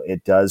 you know,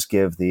 it does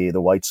give the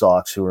White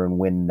Sox, who are in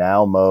win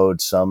now mode,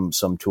 some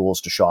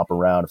tools to shop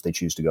around if they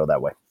choose to go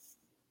that way.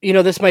 You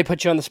know, this might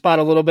put you on the spot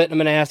a little bit. I'm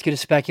going to ask you to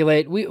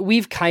speculate.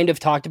 We've kind of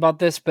talked about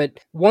this, but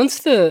once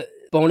the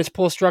bonus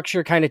pool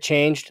structure kind of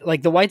changed,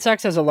 like the White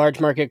Sox as a large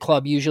market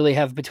club usually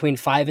have between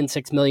 $5 and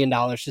 $6 million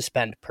to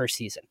spend per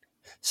season.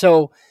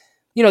 So,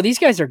 you know, these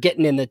guys are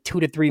getting in the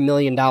 $2 to $3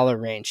 million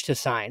range to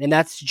sign, and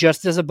that's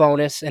just as a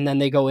bonus. And then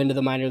they go into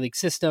the minor league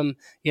system,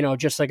 you know,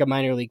 just like a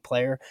minor league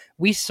player.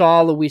 We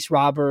saw Luis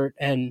Robert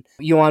and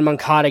Yoan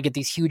Moncada get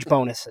these huge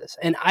bonuses,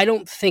 and I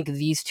don't think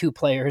these two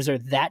players are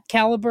that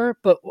caliber.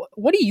 But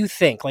what do you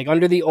think? Like,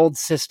 under the old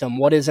system,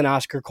 what is an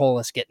Oscar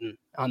Colas getting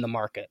on the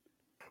market?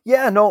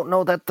 Yeah,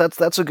 no,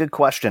 that's a good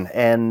question,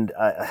 and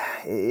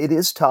it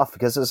is tough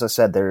because, as I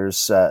said,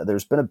 there's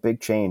been a big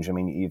change. I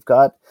mean, you've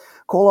got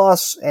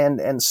Colas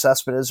and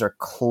Cespedes are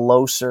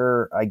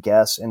closer, I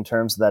guess, in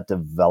terms of that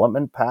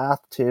development path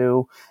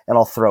to, and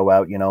I'll throw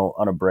out, you know,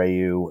 an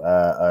Abreu,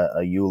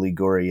 a Yuli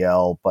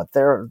Gurriel, but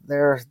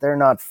they're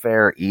not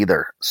fair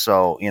either.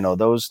 So, you know,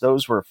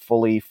 those were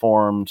fully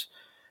formed,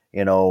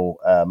 you know,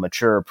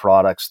 mature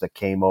products that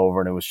came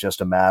over, and it was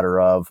just a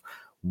matter of,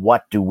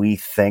 what do we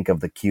think of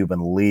the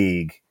Cuban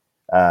League,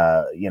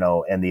 you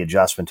know, and the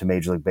adjustment to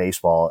Major League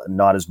Baseball,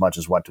 not as much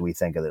as what do we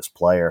think of this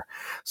player.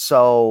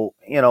 So,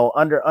 you know,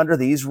 under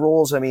these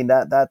rules, I mean,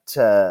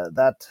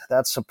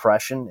 that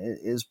suppression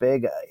is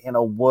big. You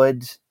know,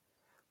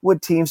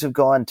 would teams have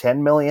gone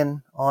 10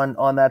 million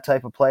on that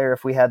type of player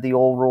if we had the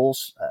old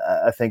rules?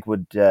 I think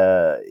would,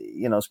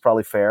 you know, it's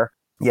probably fair.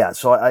 Yeah.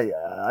 So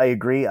I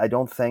agree. I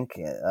don't think,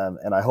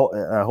 and I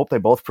hope they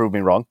both prove me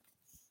wrong.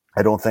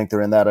 I don't think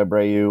they're in that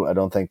Abreu. I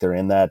don't think they're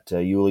in that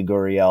Yuli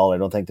Gurriel. I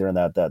don't think they're in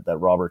that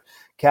Robert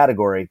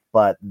category,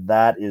 but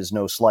that is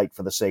no slight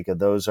for the sake of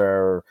those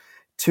are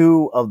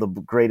two of the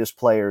greatest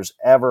players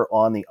ever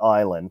on the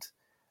island,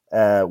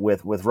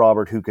 with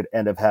Robert, who could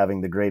end up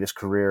having the greatest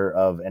career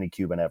of any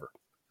Cuban ever.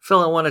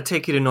 Phil, I want to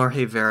take you to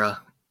Jorge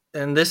Vera.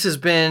 And this has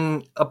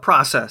been a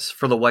process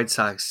for the White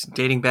Sox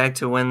dating back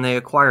to when they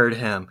acquired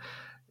him.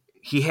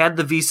 He had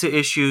the visa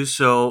issue,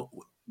 so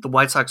the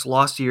White Sox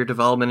lost a year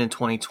development in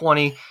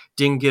 2020,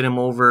 didn't get him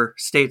over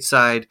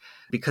stateside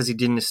because he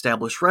didn't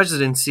establish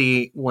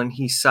residency when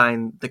he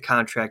signed the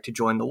contract to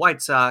join the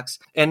White Sox.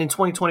 And in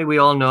 2020, we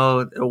all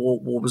know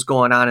what was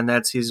going on in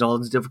that season, all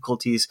the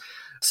difficulties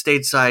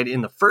stateside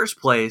in the first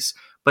place.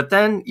 But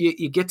then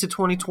you get to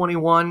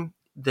 2021,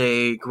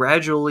 they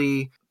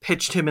gradually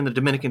pitched him in the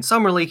Dominican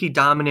Summer League. He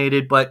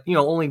dominated, but, you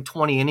know, only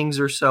 20 innings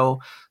or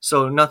so.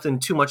 So nothing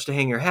too much to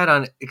hang your head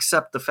on,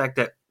 except the fact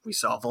that we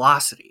saw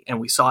velocity, and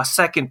we saw a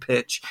second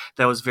pitch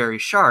that was very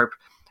sharp.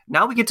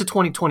 Now we get to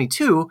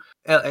 2022,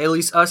 at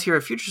least us here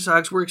at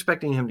FutureSox, we're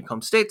expecting him to come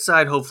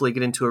stateside, hopefully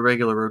get into a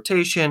regular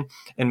rotation,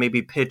 and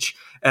maybe pitch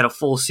at a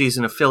full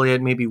season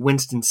affiliate, maybe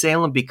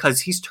Winston-Salem,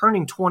 because he's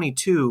turning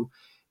 22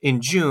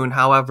 in June.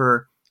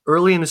 However,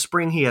 early in the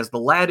spring, he has the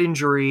lat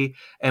injury,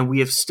 and we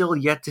have still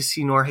yet to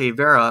see Norge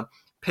Vera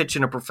pitch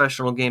in a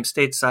professional game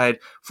stateside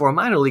for a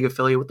minor league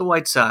affiliate with the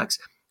White Sox.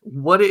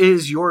 What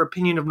is your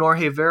opinion of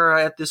Norge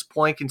Vera at this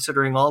point,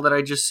 considering all that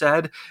I just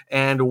said,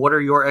 and what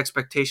are your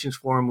expectations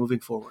for him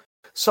moving forward?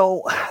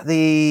 So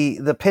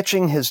the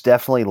pitching has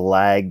definitely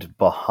lagged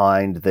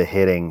behind the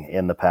hitting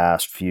in the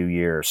past few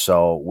years.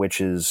 So, which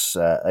is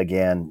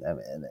again, I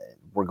mean,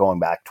 we're going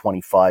back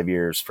 25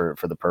 years for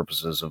the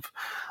purposes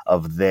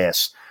of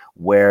this,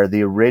 where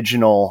the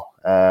original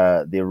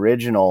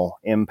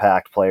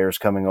impact players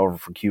coming over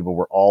from Cuba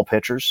were all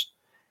pitchers.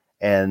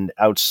 And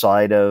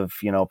outside of,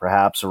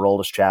 perhaps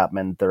Aroldis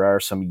Chapman, there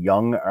are some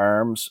young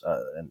arms,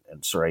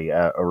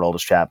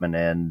 Aroldis Chapman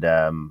and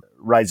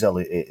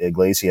Raisel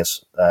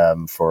Iglesias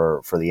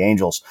for the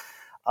Angels.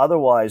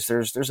 Otherwise,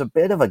 there's a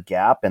bit of a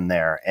gap in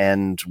there.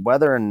 And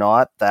whether or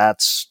not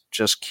that's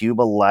just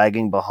Cuba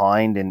lagging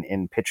behind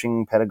in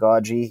pitching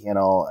pedagogy,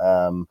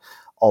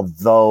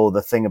 although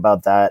the thing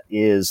about that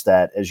is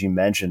that, as you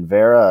mentioned,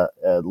 Vera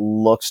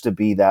looks to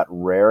be that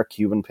rare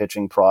Cuban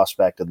pitching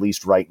prospect, at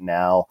least right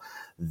now,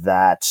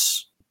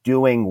 that's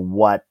doing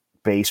what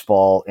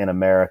baseball in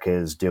America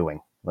is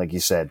doing. Like you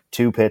said,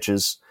 2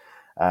 pitches,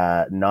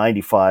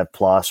 95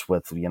 plus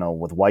with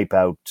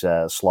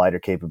wipeout slider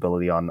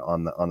capability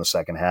on the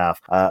second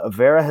half.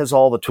 Vera has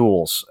all the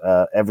tools,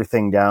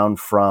 everything down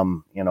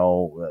from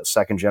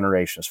second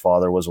generation. His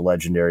father was a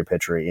legendary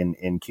pitcher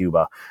in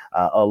Cuba.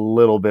 A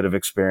little bit of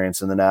experience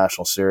in the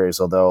National Series,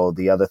 although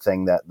the other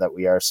thing that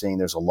we are seeing,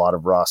 there's a lot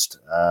of rust.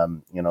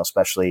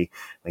 Especially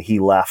when he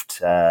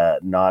left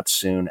not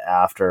soon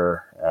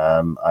after.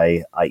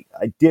 I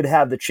did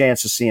have the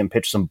chance to see him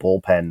pitch some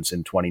bullpens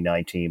in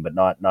 2019, but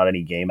not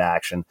any game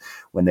action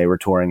when they were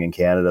touring in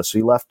Canada. So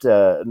he left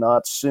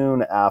not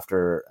soon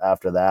after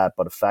that,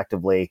 but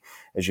effectively,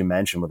 as you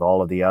mentioned, with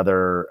all of the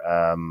other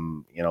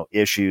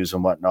issues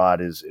and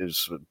whatnot,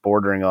 is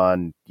bordering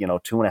on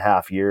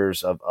 2.5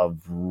 years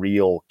of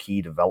real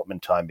key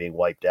development time being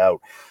wiped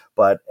out.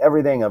 But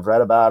everything I've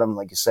read about him,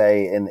 like you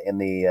say, in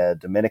the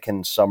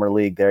Dominican Summer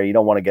League there, you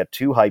don't want to get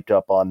too hyped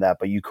up on that,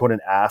 but you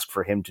couldn't ask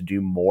for him to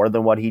do more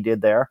than what he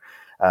did there.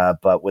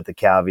 But with the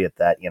caveat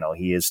that,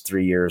 he is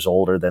 3 years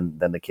older than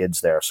the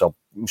kids there. So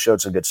he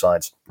showed some good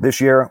signs. This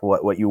year,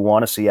 what you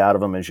want to see out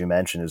of him, as you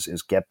mentioned,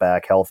 is get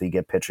back healthy,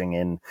 get pitching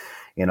in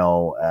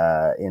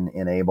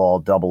A-ball,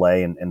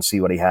 Double-A, and see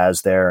what he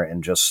has there,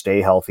 and just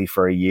stay healthy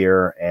for a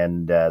year,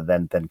 and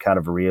then kind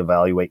of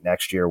reevaluate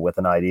next year with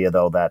an idea,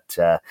 though, that,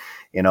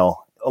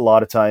 a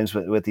lot of times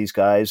with these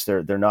guys,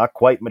 they're not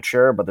quite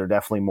mature, but they're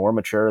definitely more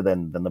mature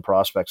than the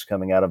prospects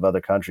coming out of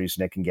other countries,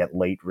 and it can get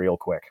late real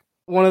quick.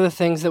 One of the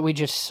things that we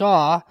just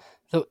saw,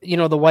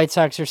 the White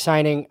Sox are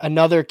signing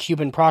another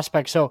Cuban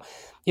prospect. So,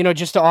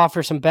 just to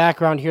offer some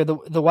background here,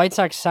 the White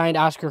Sox signed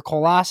Oscar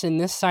Colas in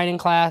this signing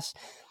class,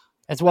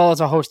 as well as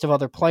a host of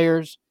other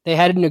players. They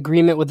had an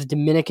agreement with a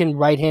Dominican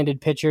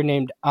right-handed pitcher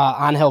named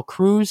Angel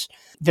Cruz.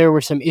 There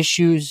were some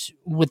issues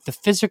with the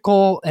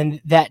physical,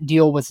 and that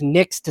deal was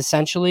nixed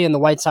essentially, and the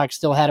White Sox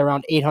still had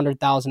around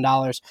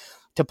 $800,000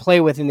 to play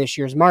with in this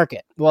year's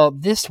market. Well,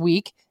 this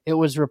week it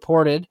was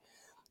reported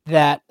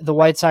that the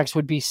White Sox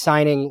would be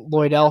signing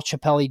Lloydell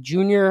Chappelli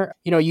Jr.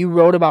 You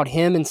wrote about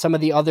him and some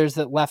of the others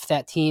that left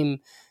that team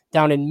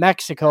down in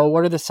Mexico.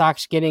 What are the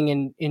Sox getting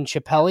in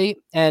Chappelli?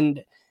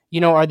 And,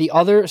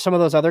 are some of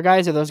those other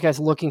guys, are those guys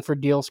looking for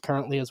deals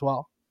currently as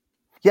well?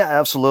 Yeah,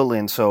 absolutely.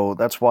 And so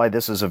that's why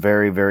this is a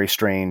very, very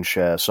strange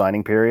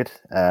signing period.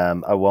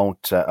 I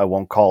won't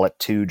call it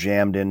 2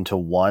 jammed into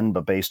 1,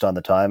 but based on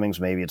the timings,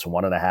 maybe it's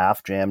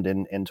 1.5 jammed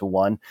into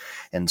 1.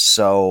 And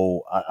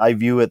so I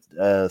view it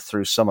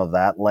through some of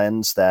that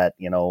lens that,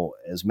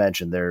 as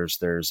mentioned,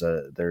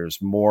 there's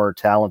more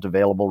talent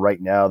available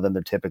right now than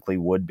there typically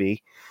would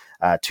be.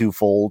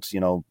 Twofold,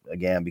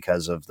 again,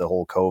 because of the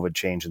whole COVID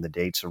changing the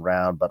dates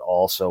around, but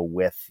also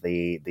with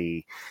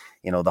the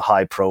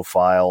high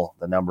profile,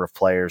 the number of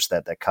players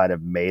that kind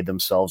of made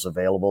themselves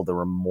available. There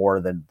were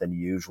more than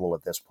usual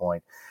at this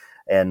point.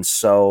 And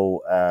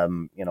so,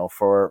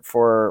 for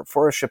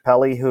a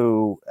Chappelli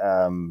who,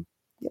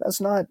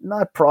 it's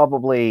not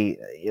probably,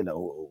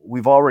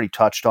 we've already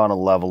touched on a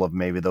level of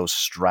maybe those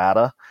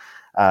strata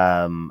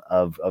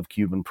of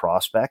Cuban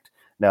prospect.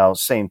 Now,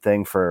 same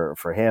thing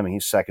for him.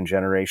 He's second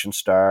generation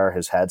star,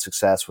 has had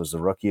success, was the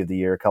rookie of the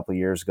year a couple of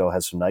years ago,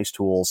 has some nice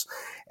tools.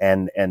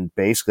 And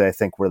basically, I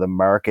think where the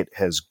market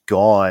has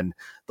gone,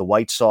 the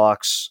White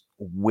Sox,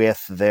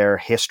 with their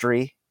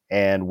history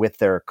and with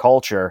their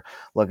culture,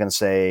 looking to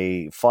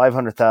say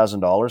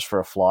 $500,000 for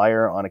a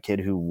flyer on a kid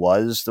who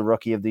was the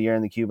rookie of the year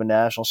in the Cuban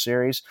National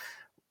Series.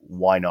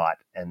 Why not?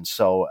 And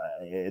so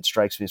it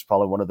strikes me as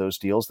probably one of those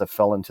deals that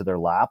fell into their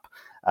lap.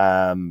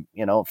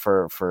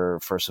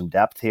 For some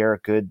depth here,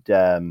 good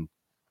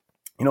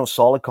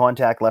Solid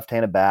contact,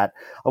 left-handed bat.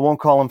 I won't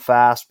call him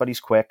fast, but he's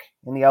quick.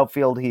 In the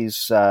outfield, he's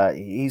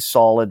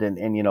solid,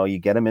 and you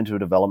get him into a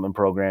development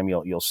program,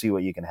 you'll see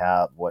what you can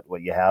have,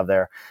 what you have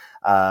there.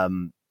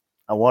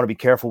 I want to be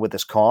careful with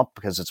this comp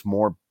because it's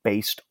more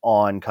based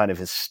on kind of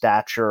his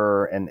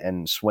stature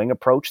and swing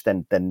approach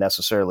than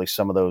necessarily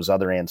some of those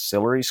other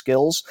ancillary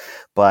skills.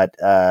 But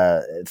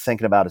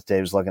thinking about it,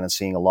 Dave's looking at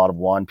seeing a lot of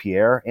Juan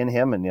Pierre in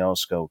him, and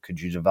so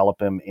could you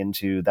develop him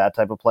into that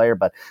type of player?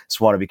 But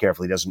just want to be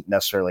careful. He doesn't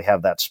necessarily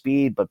have that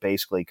speed, but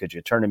basically, could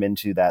you turn him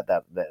into that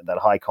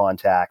high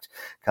contact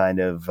kind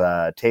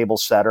of table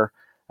setter?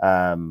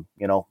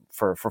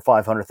 For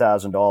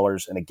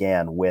 $500,000, and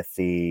again with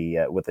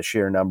the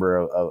sheer number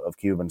of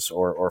Cubans,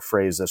 or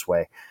phrase this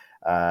way,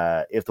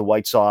 if the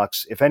White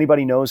Sox, if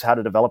anybody knows how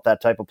to develop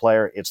that type of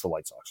player, it's the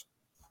White Sox.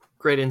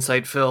 Great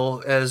insight,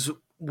 Phil. As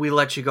we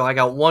let you go, I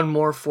got one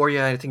more for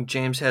you. I think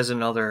James has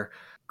another.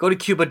 Go to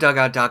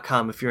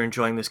CubaDugout.com if you're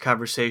enjoying this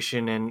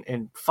conversation,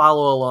 and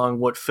follow along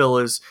what Phil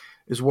is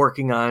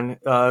working on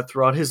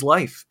throughout his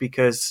life,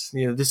 because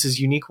this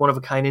is unique, one of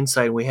a kind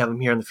insight. We have him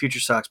here on the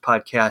FutureSox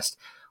podcast.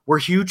 We're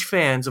huge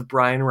fans of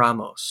Brian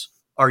Ramos.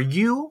 Are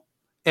you?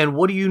 And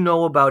what do you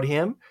know about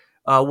him?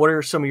 What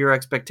are some of your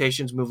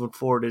expectations moving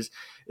forward?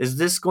 Is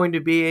this going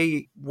to be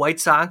a White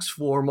Sox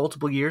for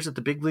multiple years at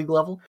the big league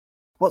level?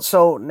 Well,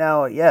 so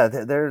now,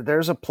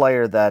 there's a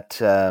player that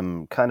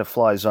kind of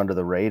flies under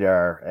the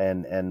radar,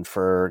 and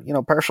for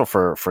partial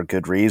for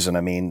good reason.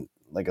 I mean,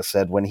 like I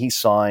said, when he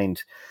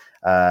signed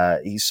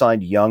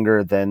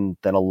younger than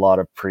a lot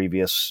of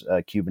previous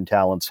Cuban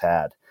talents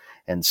had,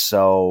 and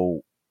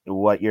so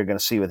what you're going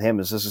to see with him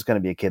is this is going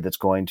to be a kid that's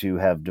going to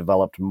have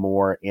developed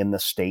more in the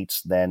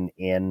States than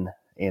in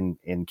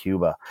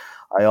Cuba.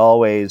 I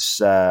always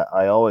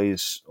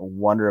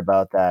wonder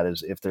about that,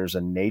 is if there's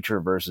a nature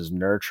versus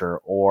nurture,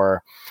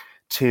 or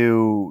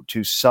to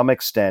some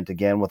extent,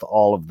 again, with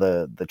all of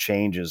the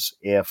changes,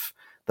 if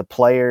the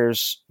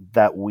players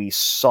that we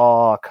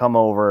saw come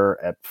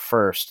over at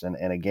first, and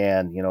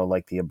again,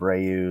 like the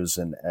Abreu's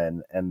and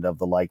of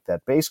the like,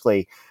 that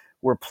basically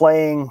were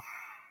playing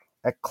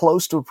at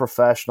close to a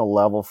professional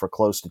level for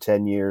close to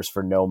 10 years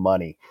for no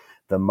money.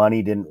 The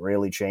money didn't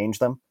really change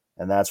them,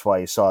 and that's why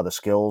you saw the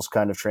skills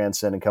kind of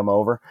transcend and come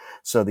over.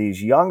 So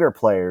these younger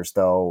players,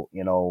 though,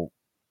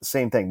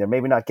 same thing. They're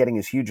maybe not getting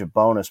as huge a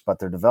bonus, but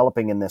they're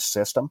developing in this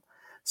system.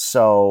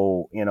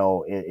 So,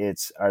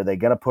 it's, are they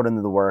going to put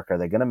into the work? Are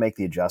they going to make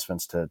the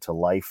adjustments to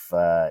life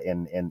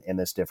in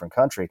this different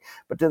country?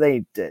 But do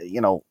they,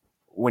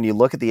 when you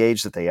look at the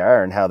age that they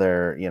are and how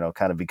they're,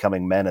 kind of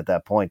becoming men at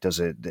that point,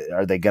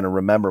 are they going to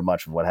remember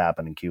much of what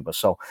happened in Cuba?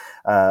 So,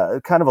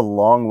 kind of a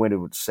long-winded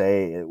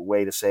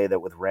way to say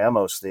that with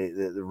Ramos,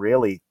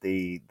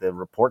 the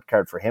report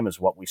card for him is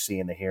what we see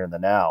in the here and the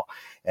now.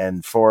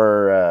 And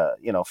for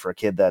a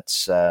kid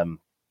that's,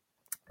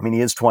 he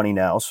is 20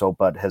 now,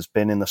 but has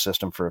been in the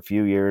system for a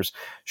few years,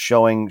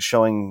 showing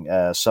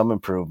some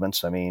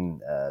improvements. I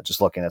mean,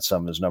 just looking at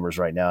some of his numbers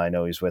right now, I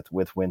know he's with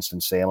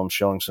Winston-Salem,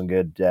 showing some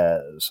good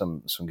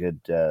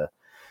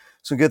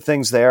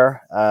things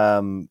there.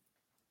 I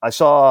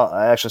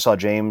actually saw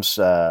James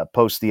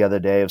post the other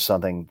day of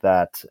something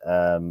that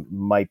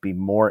might be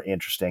more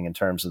interesting in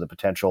terms of the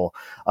potential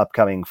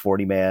upcoming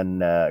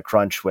 40-man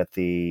crunch with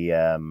the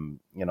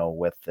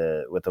with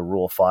the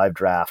Rule 5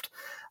 draft.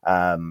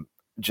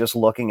 Just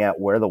looking at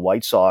where the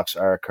White Sox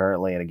are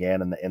currently, and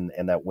again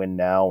in that win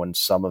now and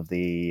some of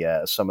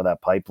that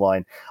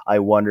pipeline, I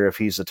wonder if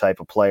he's the type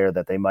of player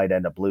that they might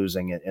end up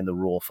losing in the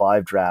Rule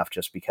 5 draft,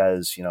 just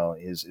because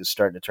is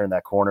starting to turn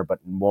that corner, but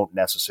won't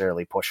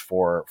necessarily push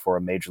for a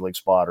major league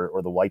spot,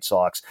 or the White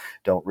Sox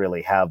don't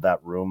really have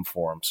that room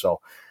for him. So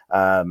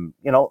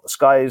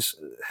sky's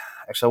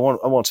actually,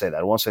 I won't say that.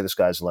 I won't say the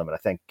sky's the limit. I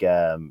think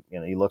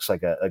he looks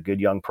like a good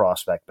young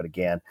prospect, but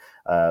again,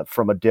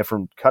 from a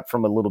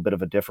little bit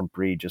of a different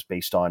breed, just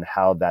based on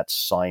how that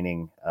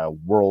signing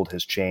world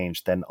has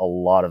changed than a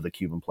lot of the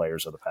Cuban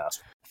players of the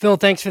past. Phil,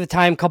 thanks for the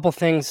time. Couple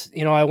things,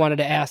 I wanted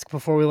to ask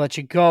before we let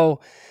you go.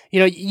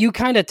 You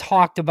kind of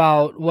talked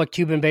about what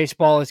Cuban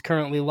baseball is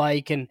currently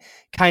like, and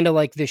kind of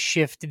like the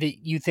shift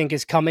that you think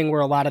is coming,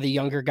 where a lot of the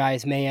younger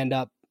guys may end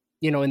up,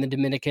 in the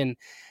Dominican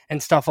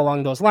and stuff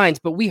along those lines.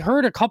 But we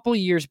heard a couple of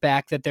years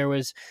back that there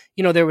was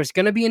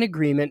going to be an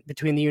agreement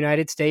between the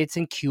United States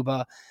and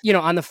Cuba,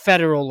 on the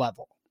federal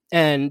level.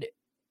 And,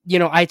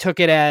 I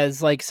took it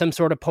as like some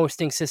sort of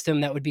posting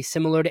system that would be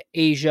similar to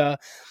Asia.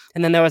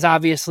 And then that was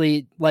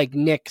obviously like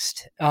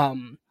nixed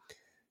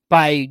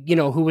by,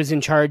 who was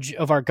in charge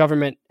of our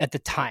government at the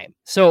time.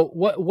 So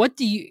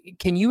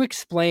can you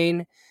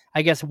explain,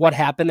 I guess, what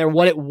happened there,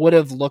 what it would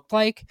have looked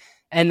like?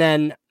 And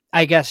then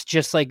I guess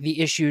just like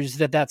the issues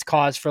that's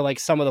caused for like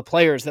some of the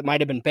players that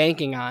might have been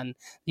banking on,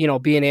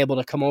 being able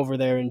to come over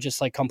there and just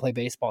like come play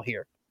baseball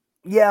here.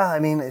 Yeah, I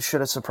mean, it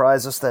should have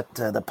surprised us that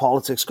the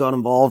politics got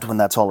involved when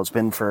that's all it's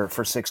been for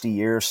 60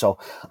 years. So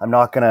I'm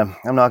not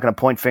gonna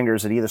point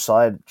fingers at either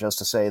side, just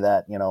to say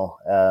that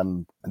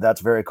that's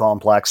very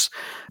complex.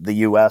 The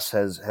U.S.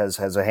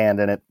 has a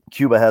hand in it.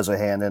 Cuba has a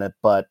hand in it.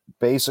 But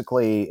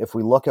basically, if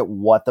we look at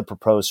what the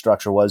proposed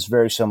structure was,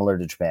 very similar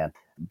to Japan.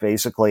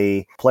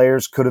 Basically,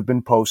 players could have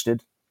been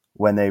posted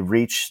when they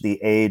reach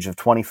the age of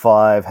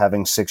 25,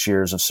 having 6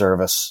 years of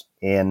service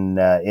in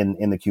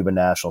the Cuban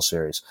National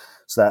Series.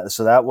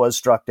 So that was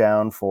struck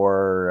down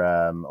for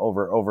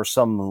over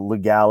some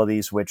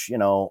legalities, which,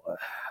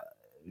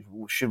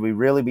 should we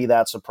really be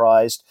that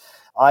surprised?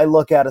 I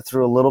look at it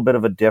through a little bit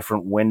of a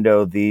different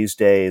window these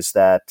days.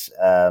 That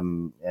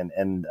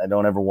and I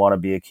don't ever want to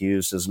be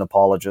accused as an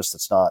apologist.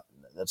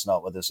 That's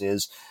not what this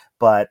is.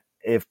 But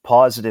if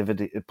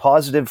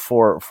positive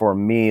for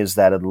me is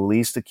that at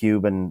least the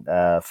Cuban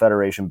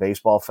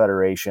Baseball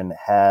Federation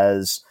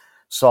has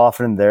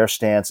softened their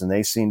stance, and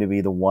they seem to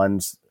be the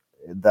ones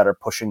that are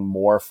pushing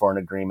more for an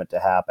agreement to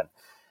happen.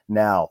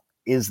 Now,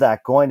 is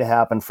that going to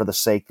happen for the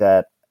sake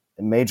that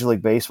Major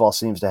League Baseball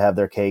seems to have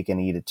their cake and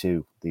eat it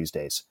too these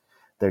days?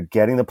 They're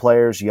getting the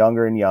players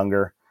younger and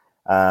younger.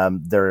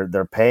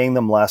 They're paying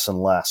them less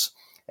and less.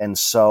 And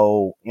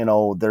so,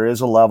 there is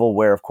a level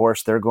where, of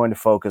course, they're going to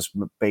focus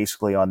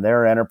basically on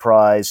their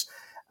enterprise.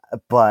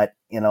 But,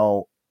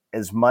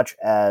 as much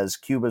as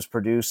Cuba's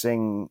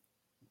producing,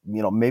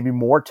 maybe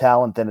more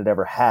talent than it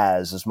ever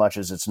has, as much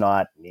as it's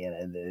not,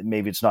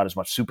 maybe it's not as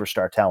much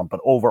superstar talent, but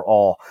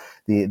overall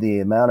the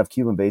amount of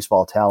Cuban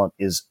baseball talent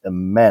is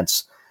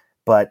immense.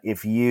 But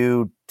if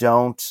you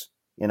don't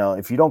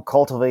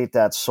cultivate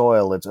that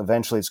soil, it's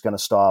going to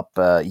stop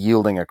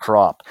yielding a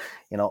crop.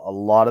 A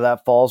lot of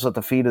that falls at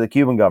the feet of the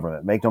Cuban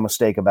government. Make no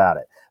mistake about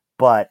it.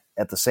 But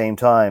at the same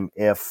time,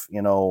 if,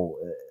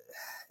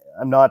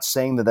 I'm not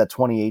saying that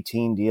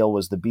 2018 deal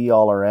was the be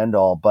all or end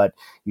all, but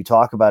you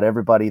talk about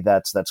everybody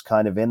that's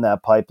kind of in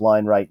that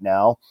pipeline right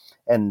now.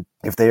 And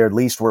if they at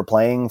least were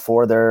playing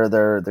for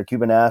their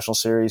Cuban National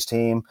Series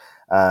team,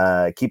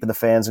 keeping the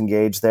fans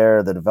engaged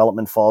there, the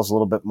development falls a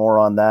little bit more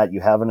on that. You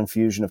have an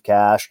infusion of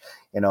cash.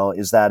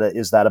 Is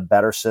that a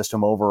better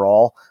system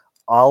overall?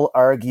 I'll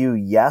argue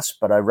yes,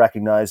 but I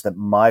recognize that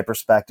my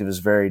perspective is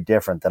very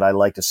different, that I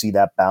like to see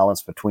that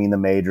balance between the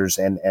majors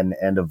and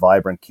a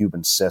vibrant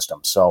Cuban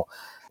system. So,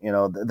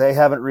 they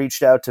haven't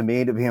reached out to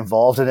me to be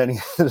involved in any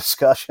of the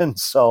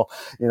discussions. So,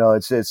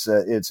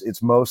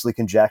 it's mostly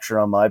conjecture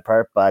on my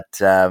part,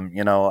 but,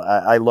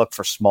 I look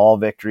for small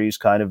victories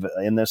kind of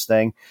in this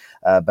thing.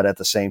 But at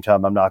the same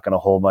time, I'm not going to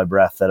hold my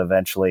breath that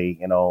eventually,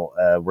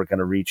 we're going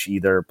to reach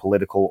either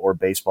political or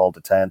baseball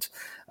detente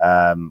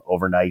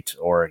overnight,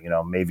 or,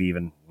 maybe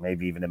even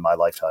in my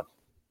lifetime.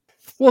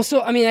 Well,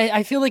 so, I mean,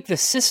 I feel like the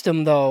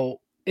system,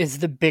 though, is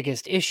the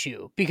biggest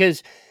issue,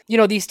 because,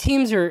 these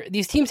teams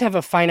have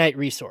a finite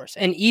resource,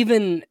 and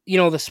even,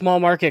 the small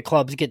market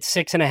clubs get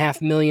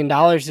 $6.5 million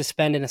to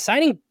spend in a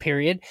signing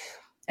period,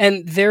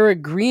 and they're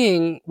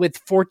agreeing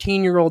with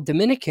 14-year-old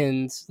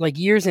Dominicans like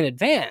years in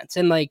advance.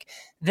 And like,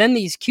 then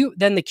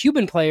the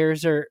Cuban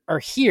players are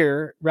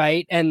here,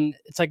 right? And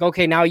it's like,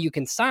 okay, now you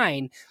can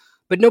sign,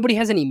 but nobody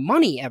has any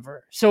money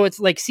ever. So it's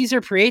like Cesar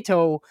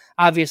Prieto,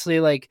 obviously,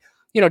 like,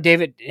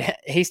 David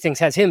Hastings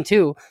has him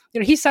too.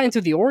 He signs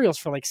with the Orioles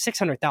for like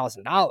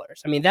 $600,000.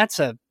 I mean, that's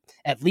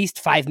at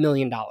least $5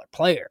 million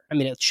player. I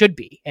mean, it should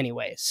be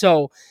anyway.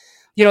 So,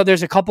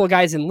 there's a couple of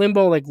guys in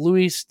limbo, like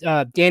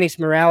Danis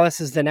Morales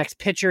is the next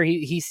pitcher.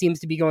 He seems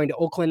to be going to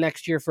Oakland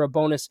next year for a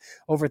bonus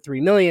over $3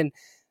 million.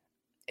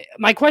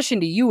 My question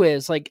to you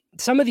is, like,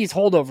 some of these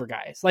holdover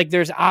guys, like,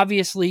 there's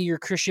obviously your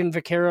Christian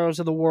Vaqueros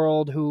of the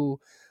world who,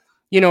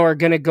 are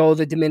going to go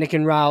the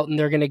Dominican route, and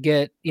they're going to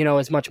get,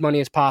 as much money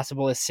as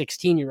possible as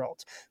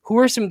 16-year-olds. Who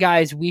are some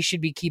guys we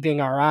should be keeping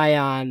our eye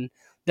on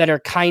that are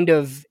kind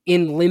of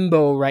in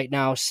limbo right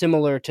now,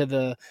 similar to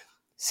the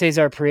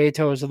Cesar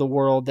Prietos of the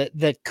world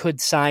that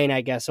could sign, I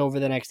guess, over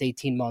the next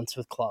 18 months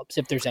with clubs,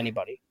 if there's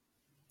anybody?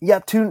 Yeah,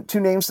 two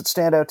names that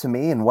stand out to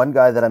me, and one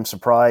guy that I'm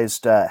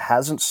surprised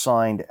hasn't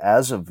signed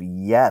as of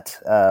yet,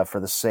 for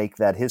the sake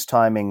that his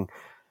timing,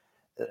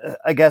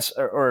 I guess,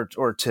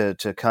 or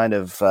to kind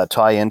of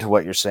tie into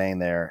what you're saying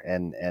there,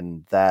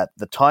 and that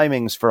the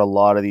timings for a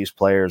lot of these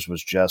players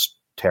was just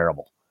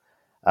terrible.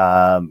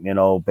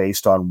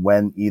 Based on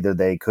when either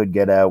they could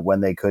get out, when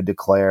they could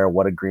declare,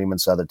 what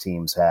agreements other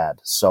teams had.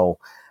 So,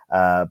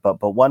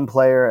 but one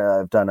player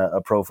I've done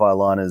a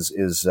profile on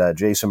is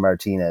Jason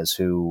Martinez,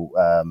 who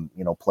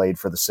played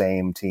for the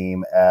same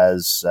team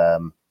as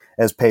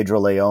Pedro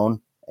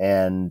Leon,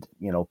 and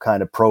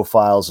kind of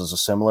profiles as a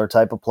similar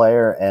type of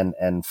player,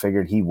 and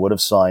figured he would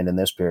have signed in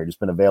this period. He's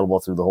been available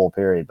through the whole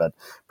period, but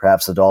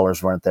perhaps the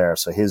dollars weren't there,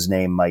 so his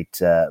name might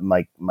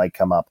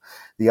come up.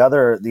 The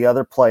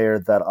other player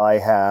that I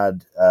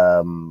had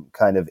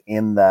kind of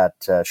in that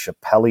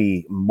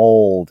Chappelli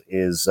mold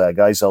is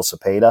Geisel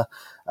Cepeda.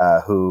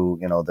 who,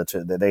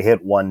 they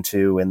hit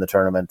 1-2 in the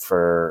tournament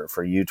for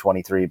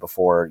U23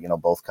 before,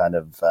 both kind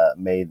of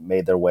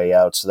made their way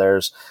out. So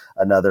there's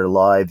another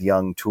live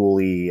young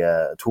toolsy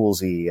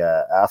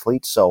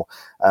athlete. So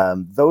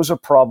they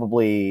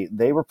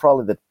were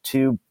probably the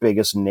two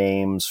biggest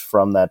names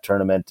from that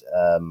tournament.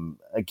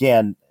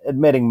 Again,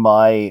 admitting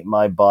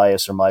my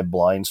bias or my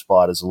blind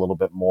spot is a little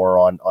bit more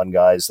on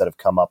guys that have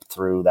come up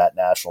through that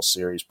national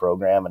series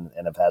program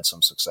and have had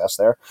some success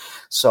there.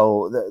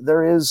 So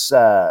there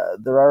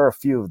are a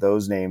few of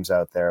those names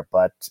out there,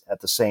 but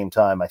at the same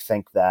time, I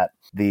think that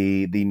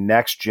the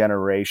next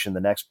generation,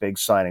 the next big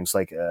signings,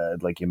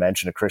 like you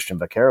mentioned, a Christian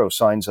Vaquero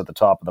signs at the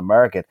top of the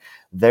market.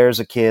 There's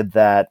a kid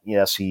that,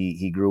 yes,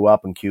 he grew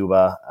up in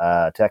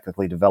Cuba,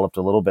 technically developed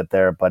a little bit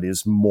there, but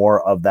is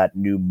more of that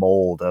new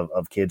mold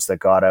of kids that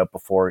got out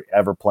before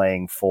ever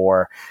playing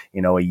for, a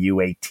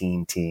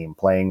U18 team,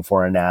 playing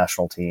for a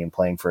national team,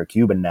 playing for a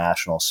Cuban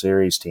national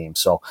series team.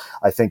 So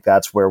I think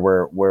that's where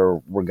we're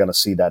going to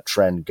see that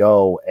trend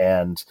go.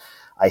 And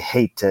I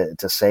hate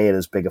to say it,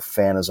 as big a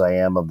fan as I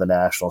am of the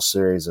National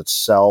Series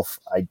itself,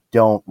 I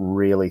don't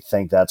really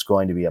think that's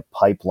going to be a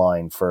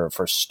pipeline for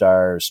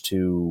stars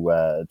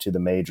to the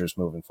majors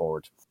moving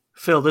forward.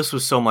 Phil, this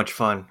was so much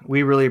fun.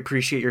 We really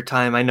appreciate your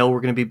time. I know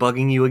we're going to be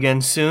bugging you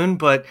again soon,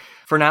 but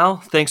for now,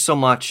 thanks so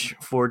much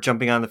for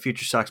jumping on the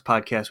FutureSox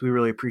podcast. We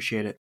really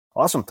appreciate it.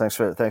 Awesome. Thanks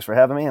for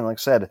having me. And like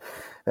I said,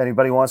 if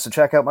anybody wants to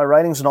check out my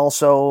writings, and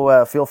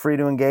also feel free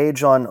to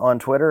engage on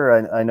Twitter.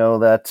 I know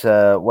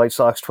that White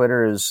Sox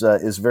Twitter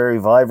is very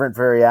vibrant,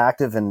 very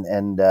active,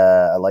 and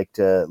I like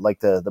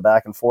the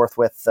back and forth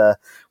with a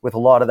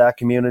lot of that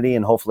community.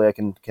 And hopefully I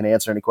can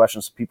answer any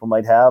questions people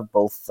might have,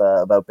 both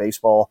about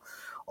baseball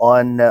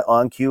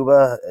on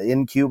Cuba,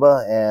 in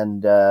Cuba,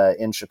 and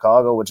in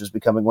Chicago, which is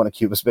becoming one of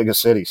Cuba's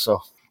biggest cities.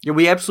 So. Yeah,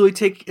 we absolutely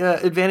take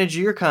advantage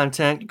of your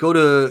content. Go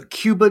to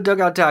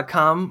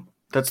cubadugout.com.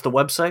 That's the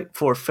website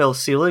for Phil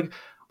Selig.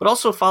 But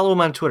also follow him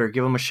on Twitter.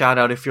 Give him a shout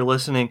out if you're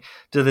listening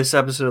to this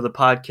episode of the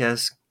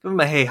podcast. Give him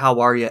a hey, how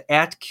are you?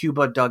 At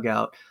Cuba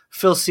Dugout.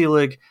 Phil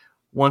Selig,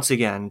 once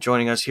again,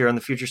 joining us here on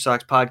the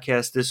FutureSox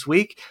Podcast this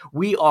week.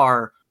 We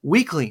are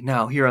weekly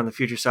now here on the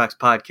FutureSox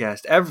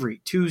Podcast.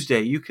 Every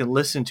Tuesday, you can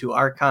listen to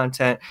our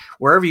content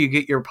wherever you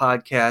get your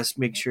podcast.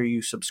 Make sure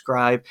you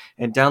subscribe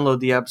and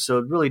download the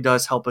episode. Really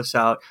does help us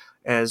out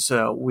as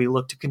we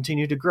look to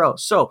continue to grow.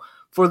 So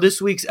for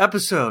this week's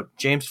episode,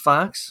 James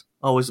Fox,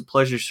 always a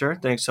pleasure, sir.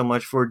 Thanks so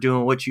much for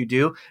doing what you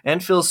do.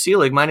 And Phil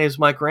Selig, my name is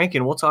Mike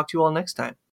Rankin. We'll talk to you all next time.